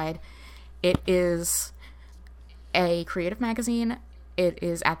gift guide. It is a creative magazine. It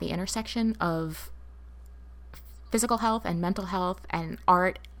is at the intersection of physical health and mental health and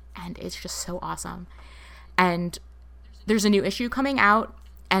art, and it's just so awesome. And there's a new issue coming out,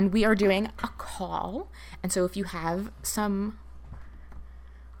 and we are doing a call. And so if you have some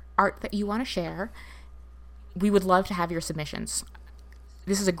art that you want to share, we would love to have your submissions.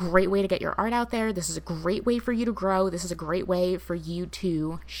 This is a great way to get your art out there. This is a great way for you to grow. This is a great way for you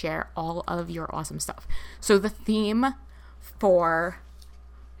to share all of your awesome stuff. So the theme for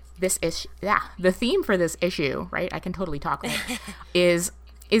this issue, right? I can totally talk, right? is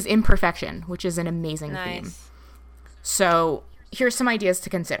imperfection, which is an amazing theme. Nice. So here's some ideas to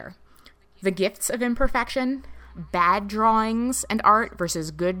consider. The gifts of imperfection, bad drawings and art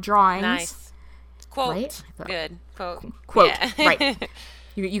versus good drawings. Nice. Quote. Right? Good. Quote. Quote. Yeah. Right.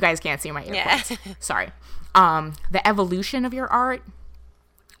 You guys can't see my ear quotes. Sorry. The evolution of your art.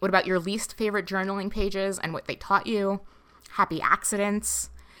 What about your least favorite journaling pages and what they taught you? Happy accidents.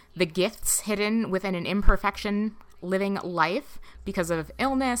 The gifts hidden within an imperfection living life because of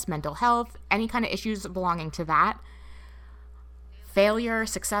illness, mental health, any kind of issues belonging to that. Failure,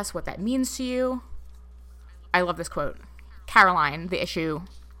 success, what that means to you. I love this quote. Caroline, the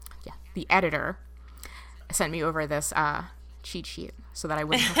editor, sent me over this cheat sheet so that I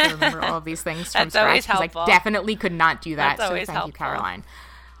wouldn't have to remember all of these things from scratch, because I definitely could not do that. So thank you, Caroline.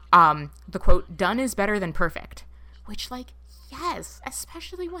 The quote, done is better than perfect, which, like, yes,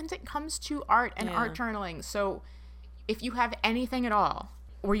 especially when it comes to art and art journaling. So if you have anything at all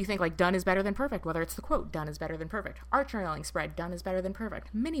where you think, like, done is better than perfect, whether it's the quote, done is better than perfect, art journaling spread, done is better than perfect,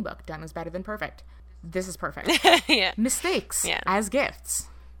 mini book, done is better than perfect, this is perfect. Mistakes as gifts.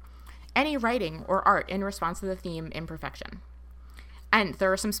 Any writing or art in response to the theme imperfection. And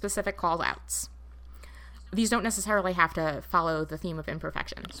there are some specific call outs. These don't necessarily have to follow the theme of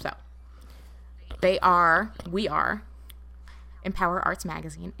imperfection. So we are, Empower Arts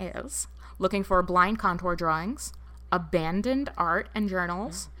Magazine is looking for blind contour drawings, abandoned art and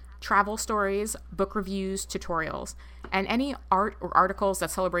journals, travel stories, book reviews, tutorials, and any art or articles that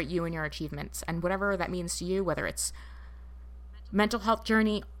celebrate you and your achievements, and whatever that means to you, whether it's mental health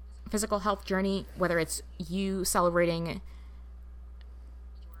journey, physical health journey, whether it's you celebrating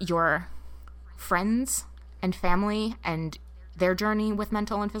your friends and family and their journey with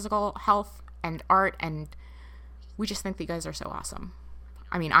mental and physical health and art. And we just think that you guys are so awesome.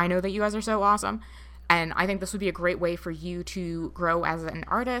 I mean, I know that you guys are so awesome, and I think this would be a great way for you to grow as an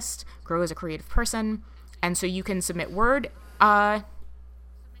artist, grow as a creative person. And so you can submit Word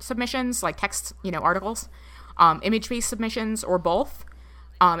submissions, like text, articles, image-based submissions, or both.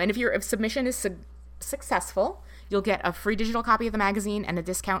 And if your submission is successful, you'll get a free digital copy of the magazine and a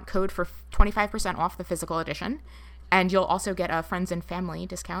discount code for 25% off the physical edition. And you'll also get a friends and family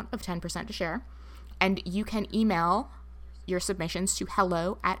discount of 10% to share. And you can email your submissions to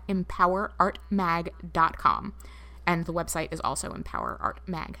hello@empowerartmag.com. And the website is also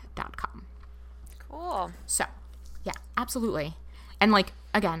empowerartmag.com. Cool. So, yeah, absolutely. And, like,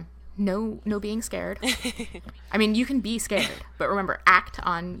 again, no being scared. I mean, you can be scared, but remember, act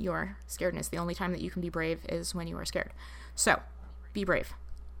on your scaredness. The only time that you can be brave is when you are scared. So, be brave.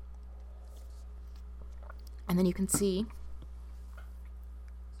 And then you can see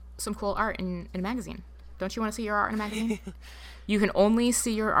some cool art in a magazine. Don't you want to see your art in a magazine? You can only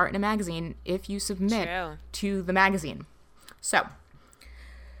see your art in a magazine if you submit to the magazine. So,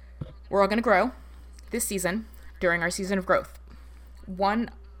 we're all going to grow this season during our season of growth. One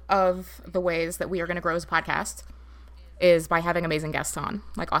of the ways that we are going to grow as a podcast is by having amazing guests on,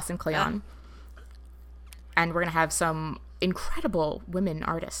 like Austin Kleon. And we're going to have some incredible women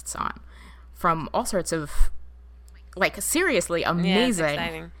artists on from all sorts of, like, seriously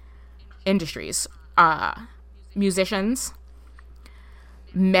amazing industries. Musicians,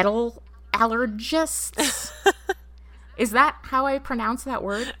 metal allergists. Is that how I pronounce that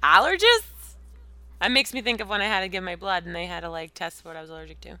word? Allergists? That makes me think of when I had to give my blood and they had to, like, test what I was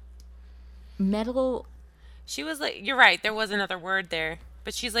allergic to. Metal. She was like, you're right, there was another word there,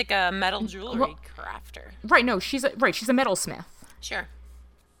 but she's like a metal jewelry crafter. Right, no, she's a metalsmith. Sure.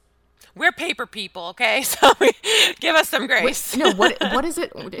 We're paper people, okay? So give us some grace. Wait, no, what is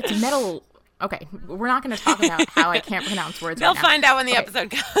it? It's metal. Okay, we're not going to talk about how I can't pronounce words. They'll right now. find out when the episode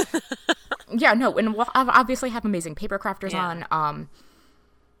goes. Yeah, no, and we'll obviously have amazing paper crafters on.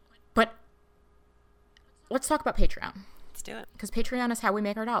 But let's talk about Patreon. Let's do it. Because Patreon is how we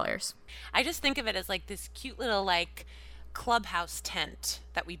make our dollars. I just think of it as like this cute little, like, clubhouse tent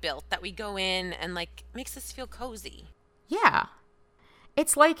that we built, that we go in and, like, makes us feel cozy. Yeah,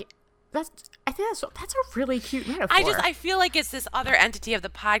 it's like I think that's a really cute metaphor. I feel like it's this other entity of the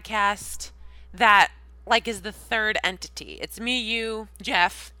podcast that, like, is the third entity. It's me, you,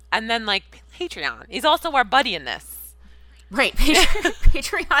 Jeff, and then, like, Patreon. He's also our buddy in this. Right.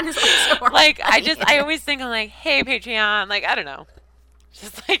 Patreon is also our like, buddy. I always think, I'm like, hey, Patreon. Like, I don't know.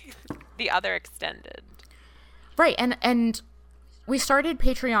 Just, like, the other extended. Right. And we started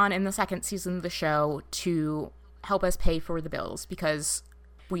Patreon in the second season of the show to help us pay for the bills, because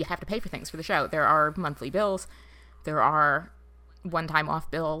we have to pay for things for the show. There are monthly bills. There are one-time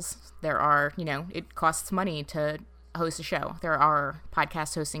off bills. There are, it costs money to host a show. There are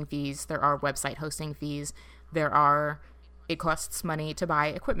podcast hosting fees. There are website hosting fees. It costs money to buy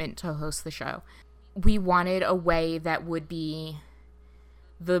equipment to host the show. we wanted a way that would be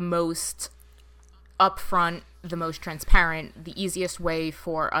the most upfront, the most transparent, the easiest way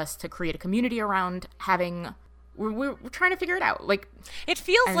for us to create a community around having. We're trying to figure it out. Like, it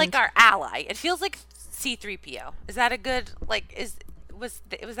feels like our ally. It feels like C-3PO. Is that a good, like, was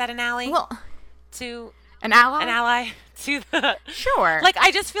that an ally? Well, to an ally? An ally to the... Sure. Like,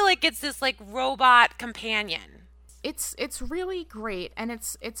 I just feel like it's this, like, robot companion. It's really great, and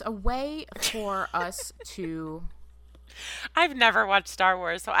it's a way for us to... I've never watched Star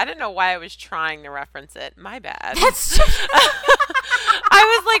Wars, so I didn't know why I was trying to reference it. My bad. That's just... I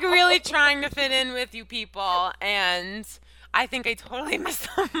was like really trying to fit in with you people, and I think I totally missed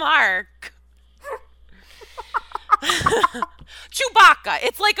the mark. Chewbacca.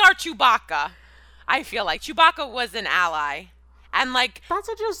 It's like our Chewbacca. I feel like Chewbacca was an ally, and like that's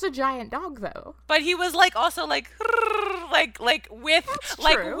just a giant dog, though. But he was like also like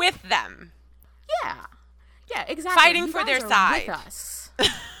with them. Yeah, exactly. Fighting you for guys their are side. with us.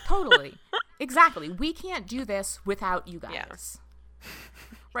 Totally. Exactly. We can't do this without you guys. Yeah.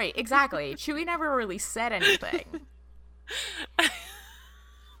 Right, exactly. Chewie never really said anything.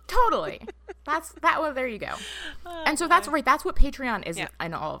 Totally. Well, there you go. And so that's right. That's what Patreon is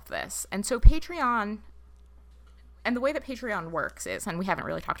in all of this. And so Patreon, and the way that Patreon works is, and we haven't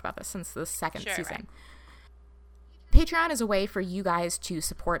really talked about this since the second season. Right. Patreon is a way for you guys to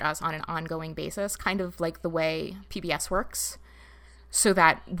support us on an ongoing basis, kind of like the way PBS works, so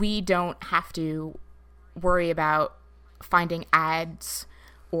that we don't have to worry about finding ads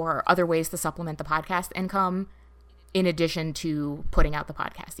or other ways to supplement the podcast income in addition to putting out the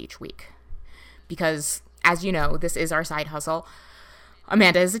podcast each week. Because, as you know, this is our side hustle.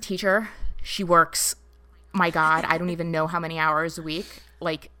 Amanda is a teacher. She works, my God, I don't even know how many hours a week.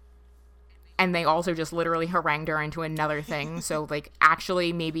 Like, and they also just literally harangued her into another thing. So, like,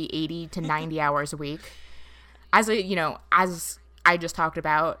 actually maybe 80 to 90 hours a week. As I just talked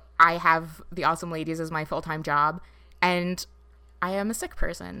about, I have the Awesome Ladies as my full-time job, and I am a sick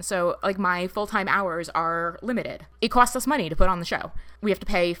person. So, like, my full-time hours are limited. It costs us money to put on the show. We have to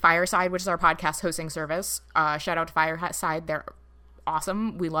pay Fireside, which is our podcast hosting service. Shout out to Fireside. They're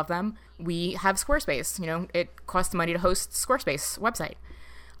awesome. We love them. We have Squarespace. You know, it costs money to host Squarespace website.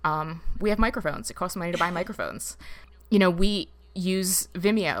 We have microphones. It costs money to buy microphones. You know, we use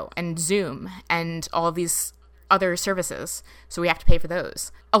Vimeo and Zoom and all of these other services, so we have to pay for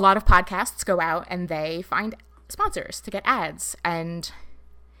those. A lot of podcasts go out and they find sponsors to get ads, and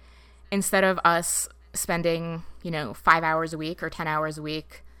instead of us spending, 5 hours a week or 10 hours a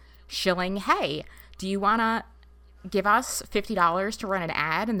week shilling, hey, do you want to give us $50 to run an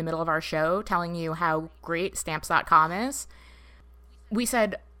ad in the middle of our show telling you how great Stamps.com is? We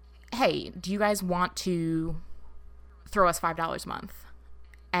said, hey, do you guys want to throw us $5 a month?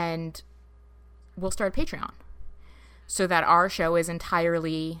 And we'll start a Patreon so that our show is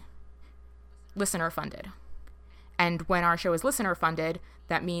entirely listener funded. And when our show is listener funded,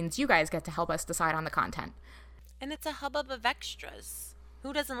 that means you guys get to help us decide on the content. And it's a hubbub of extras.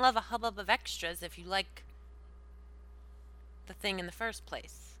 Who doesn't love a hubbub of extras if you like the thing in the first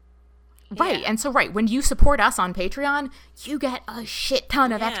place? Right. Yeah. And so, when you support us on Patreon, you get a shit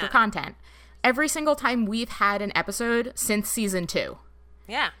ton of extra content. Every single time we've had an episode since season 2.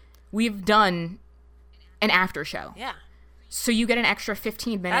 Yeah. We've done an after show. Yeah. So you get an extra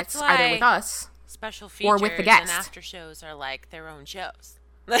 15 minutes either with us special features or with the guest. And after shows are like their own shows.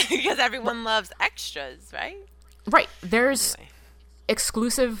 Because everyone loves extras, right? Right. There's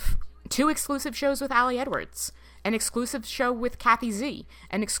two exclusive shows with Ali Edwards, an exclusive show with Kathy Z,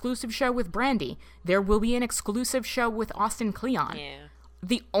 an exclusive show with Brandy. There will be an exclusive show with Austin Kleon. Yeah.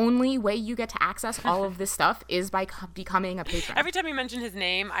 The only way you get to access all of this stuff is by becoming a patron. Every time you mention his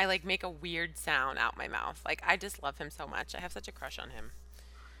name, I make a weird sound out my mouth. Like, I just love him so much. I have such a crush on him.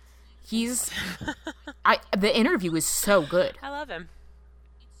 The interview is so good. I love him.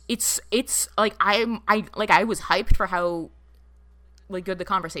 It's like I was hyped for how good the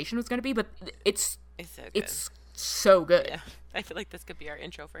conversation was going to be, but it's so good. It's so good. Yeah. I feel like this could be our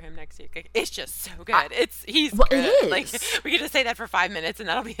intro for him next week. It's just so good. He's good. It is. We could just say that for 5 minutes and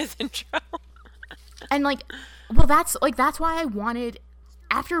that'll be his intro. And that's why I wanted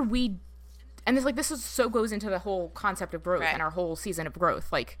after we, and this goes into the whole concept of growth and our whole season of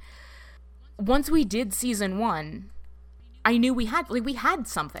growth. Like, once we did season 1, I knew we had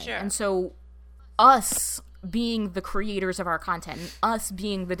something. Sure. And so us being the creators of our content, and us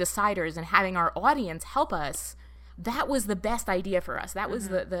being the deciders and having our audience help us, that was the best idea for us. That was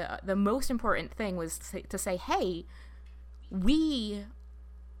the most important thing, was to say, hey, we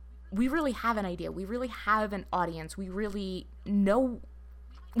really have an idea. We really have an audience. We really know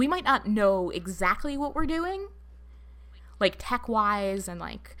we might not know exactly what we're doing, like tech-wise, and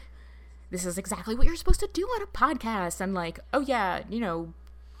like, this is exactly what you're supposed to do on a podcast, and like, oh yeah, you know,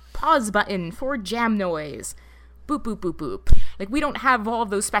 pause button for jam noise, boop, boop, boop, boop. Like, we don't have all of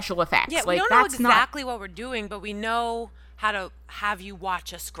those special effects. Yeah, like, we don't know exactly what we're doing, but we know how to have you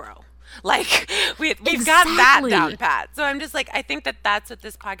watch us grow. Like, we've got that down pat. So I'm just like, I think that that's what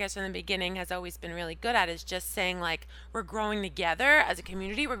this podcast in the beginning has always been really good at, is just saying, like, we're growing together as a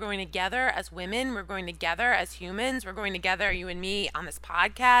community. We're growing together as women. We're growing together as humans. We're growing together, you and me, on this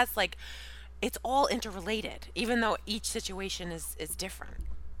podcast. Like, it's all interrelated, even though each situation is different.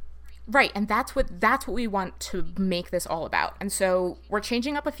 Right, and that's what we want to make this all about. And so we're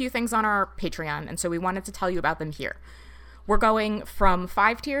changing up a few things on our Patreon, and so we wanted to tell you about them here. We're going from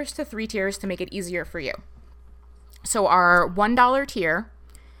 5 tiers to 3 tiers to make it easier for you. So our $1 tier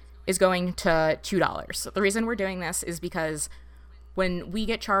is going to $2. So the reason we're doing this is because when we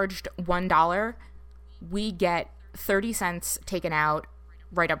get charged $1, we get 30 cents taken out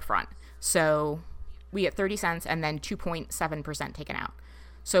right up front. So we get 30 cents and then 2.7% taken out.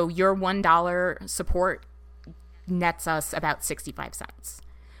 So your $1 support nets us about 65 cents.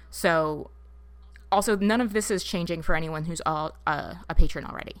 So also, none of this is changing for anyone who's a patron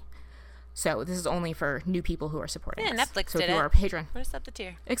already. So this is only for new people who are supporting us. Netflix so did if you it. are a patron. We're just up the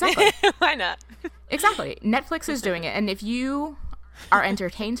tier. Exactly. Why not? Exactly. Netflix is doing it. And if you are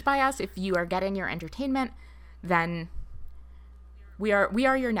entertained by us, if you are getting your entertainment, then we are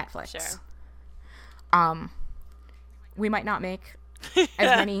your Netflix. Sure. We might not make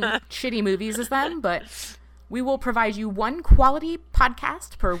as many shitty movies as them, but we will provide you one quality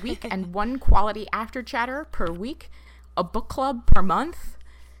podcast per week and one quality after chatter per week, a book club per month,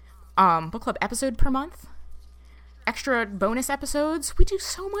 book club episode per month, extra bonus episodes. We do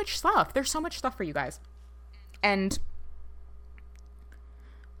so much stuff. There's so much stuff for you guys. And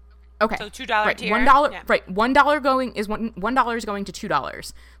okay, so $2 right, tier. $1, yeah. right? $1 going is $1 is going to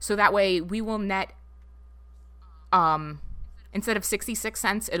 $2. So that way we will net, instead of 66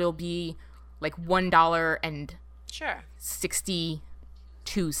 cents, it'll be like $1 and Sure.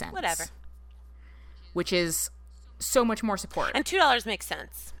 62 cents. Whatever. Which is so much more support. And $2 makes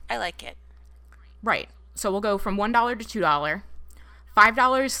sense. I like it. Right. So we'll go from $1 to $2.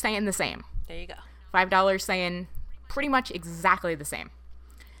 $5 staying the same. There you go. $5 staying pretty much exactly the same.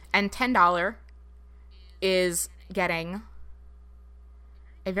 And $10 is getting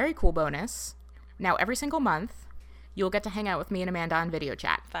a very cool bonus. Now, every single month, you'll get to hang out with me and Amanda on video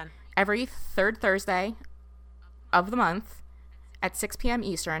chat. Fun. Every third Thursday of the month at 6 p.m.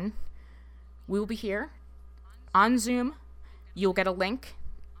 Eastern, we will be here on Zoom. You'll get a link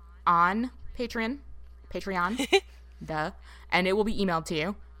on Patreon, duh, and it will be emailed to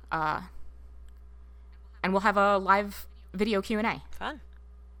you. And we'll have a live video Q&A. Fun.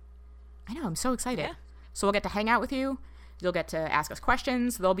 I know, I'm so excited. Yeah. So we'll get to hang out with you. You'll get to ask us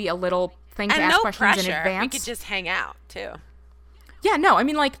questions. There'll be a little thing to And ask no questions pressure. in advance. We could just hang out, too. Yeah, no, I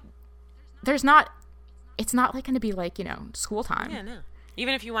mean, like, it's not like going to be like, you know, school time. Yeah, no.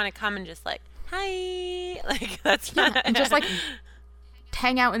 Even if you want to come and just like, hi, like, that's Yeah, fine. and just like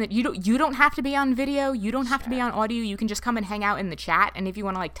hang out in the, you don't have to be on video, you don't have to be on audio, you can just come and hang out in the chat. And if you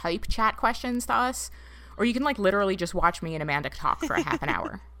want to like type chat questions to us, or you can like literally just watch me and Amanda talk for a half an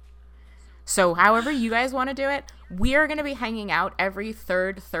hour. So however you guys want to do it, we are going to be hanging out every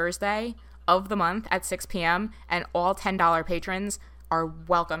third Thursday of the month at 6 p.m. and all $10 patrons are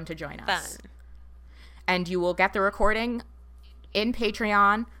welcome to join us. Fun. And you will get the recording in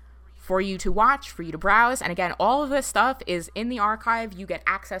Patreon for you to watch, for you to browse. And again, all of this stuff is in the archive. You get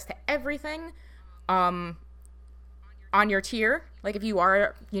access to everything on your tier. Like if you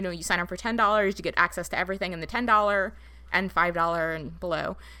are, you know, you sign up for $10, you get access to everything in the $10 and $5 and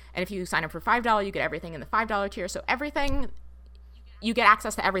below. And if you sign up for $5, you get everything in the $5 tier. So everything, you get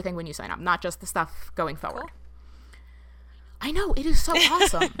access to everything when you sign up, not just the stuff going forward. Cool. I know, it is so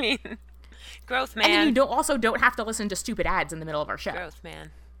awesome. I mean, growth, man. And then you don't have to listen to stupid ads in the middle of our show. Growth,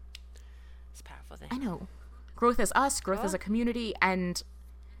 man. It's a powerful thing. I know. Growth is us. Growth is a community. And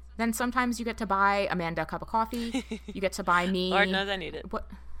then sometimes you get to buy Amanda a cup of coffee. You get to buy me. Lord knows I need it.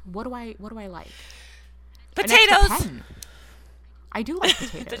 What do I like? Potatoes. I do like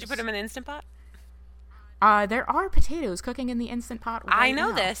potatoes. Did you put them in the Instant Pot? There are potatoes cooking in the Instant Pot right I know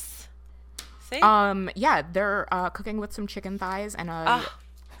now. this. See? Yeah, they're cooking with some chicken thighs and a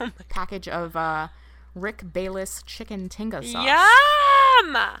package of Rick Bayless chicken tinga sauce.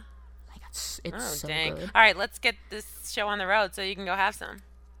 Yum! Like, it's so dang. good. All right, let's get this show on the road so you can go have some.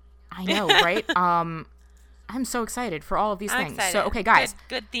 I know, right? I'm so excited for all of these I'm things. excited. So, okay, guys.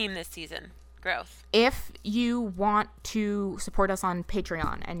 Good theme this season. Growth. If you want to support us on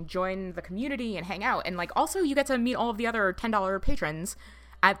Patreon and join the community and hang out, and like also you get to meet all of the other $10 patrons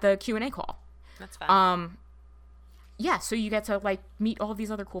at the Q&A call. That's fun. Yeah, so you get to like meet all of these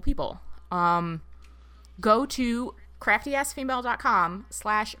other cool people. Go to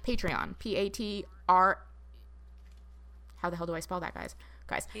craftyasfemale.com/Patreon. P-A-T-R. How the hell do I spell that, guys?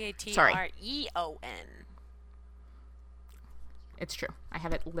 Sorry. P-A-T-R-E-O-N. It's true. I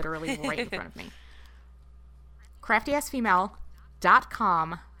have it literally right in front of me.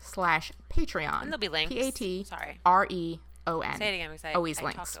 craftyasfemale.com/Patreon. And there'll be links. P-A-T-R-E-O-N. Say it again because Always I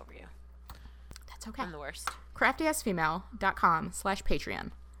links. talked over you. That's okay. I'm the worst.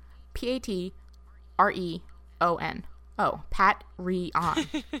 craftyasfemale.com/Patreon. P-A-T-R-E-O-N. Oh, Pat-re-on.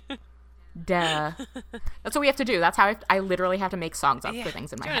 Duh. That's what we have to do. That's how I literally have to make songs up for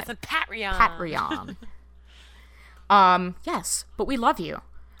things in my head. Some Patreon. Patreon. Yes, but we love you.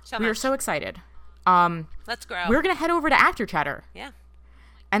 We are so excited. Let's grow. We're going to head over to Actor Chatter. Yeah.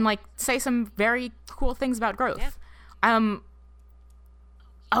 And like say some very cool things about growth. Yeah.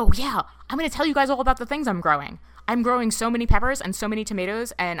 Oh yeah, I'm going to tell you guys all about the things I'm growing. I'm growing so many peppers and so many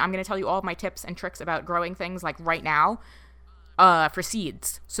tomatoes, and I'm going to tell you all of my tips and tricks about growing things like right now for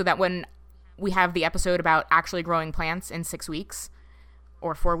seeds, so that when we have the episode about actually growing plants in 6 weeks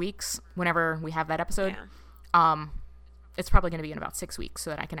or 4 weeks, whenever we have that episode, it's probably going to be in about 6 weeks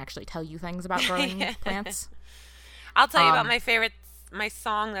so that I can actually tell you things about growing plants. I'll tell you about my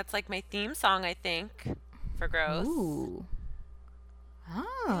song that's like my theme song, I think, for growth. Ooh.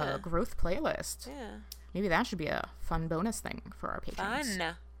 Growth playlist. Yeah. Maybe that should be a fun bonus thing for our patrons.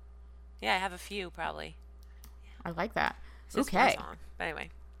 Fun. Yeah, I have a few probably. I like that. It's just Okay. one song. But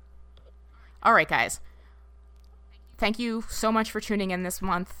anyway. All right, guys. Thank you so much for tuning in this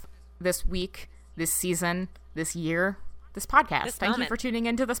month, this week, this season, this year, this podcast. Thank you for tuning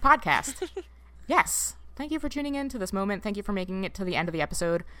into this podcast. Yes. Thank you for tuning in to this moment. Thank you for making it to the end of the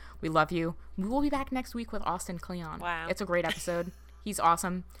episode. We love you. We will be back next week with Austin Kleon. Wow. It's a great episode. He's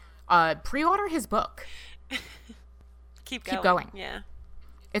awesome. Pre-order his book. Keep going. Yeah.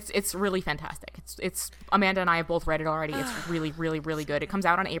 It's really fantastic. It's Amanda and I have both read it already. It's really, really, really good. It comes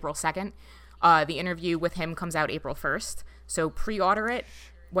out on April 2nd. The interview with him comes out April 1st. So pre-order it.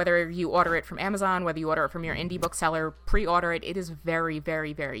 Whether you order it from Amazon, whether you order it from your indie bookseller, pre-order it. It is very,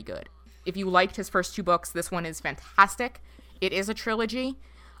 very, very good. If you liked his first 2 books, this one is fantastic. It is a trilogy.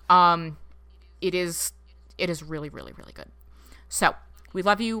 It is really, really, really good. So, we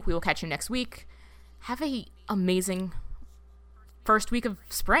love you. We will catch you next week. Have a amazing first week of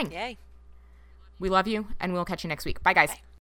spring. Yay. We love you, and we'll catch you next week. Bye, guys. Bye.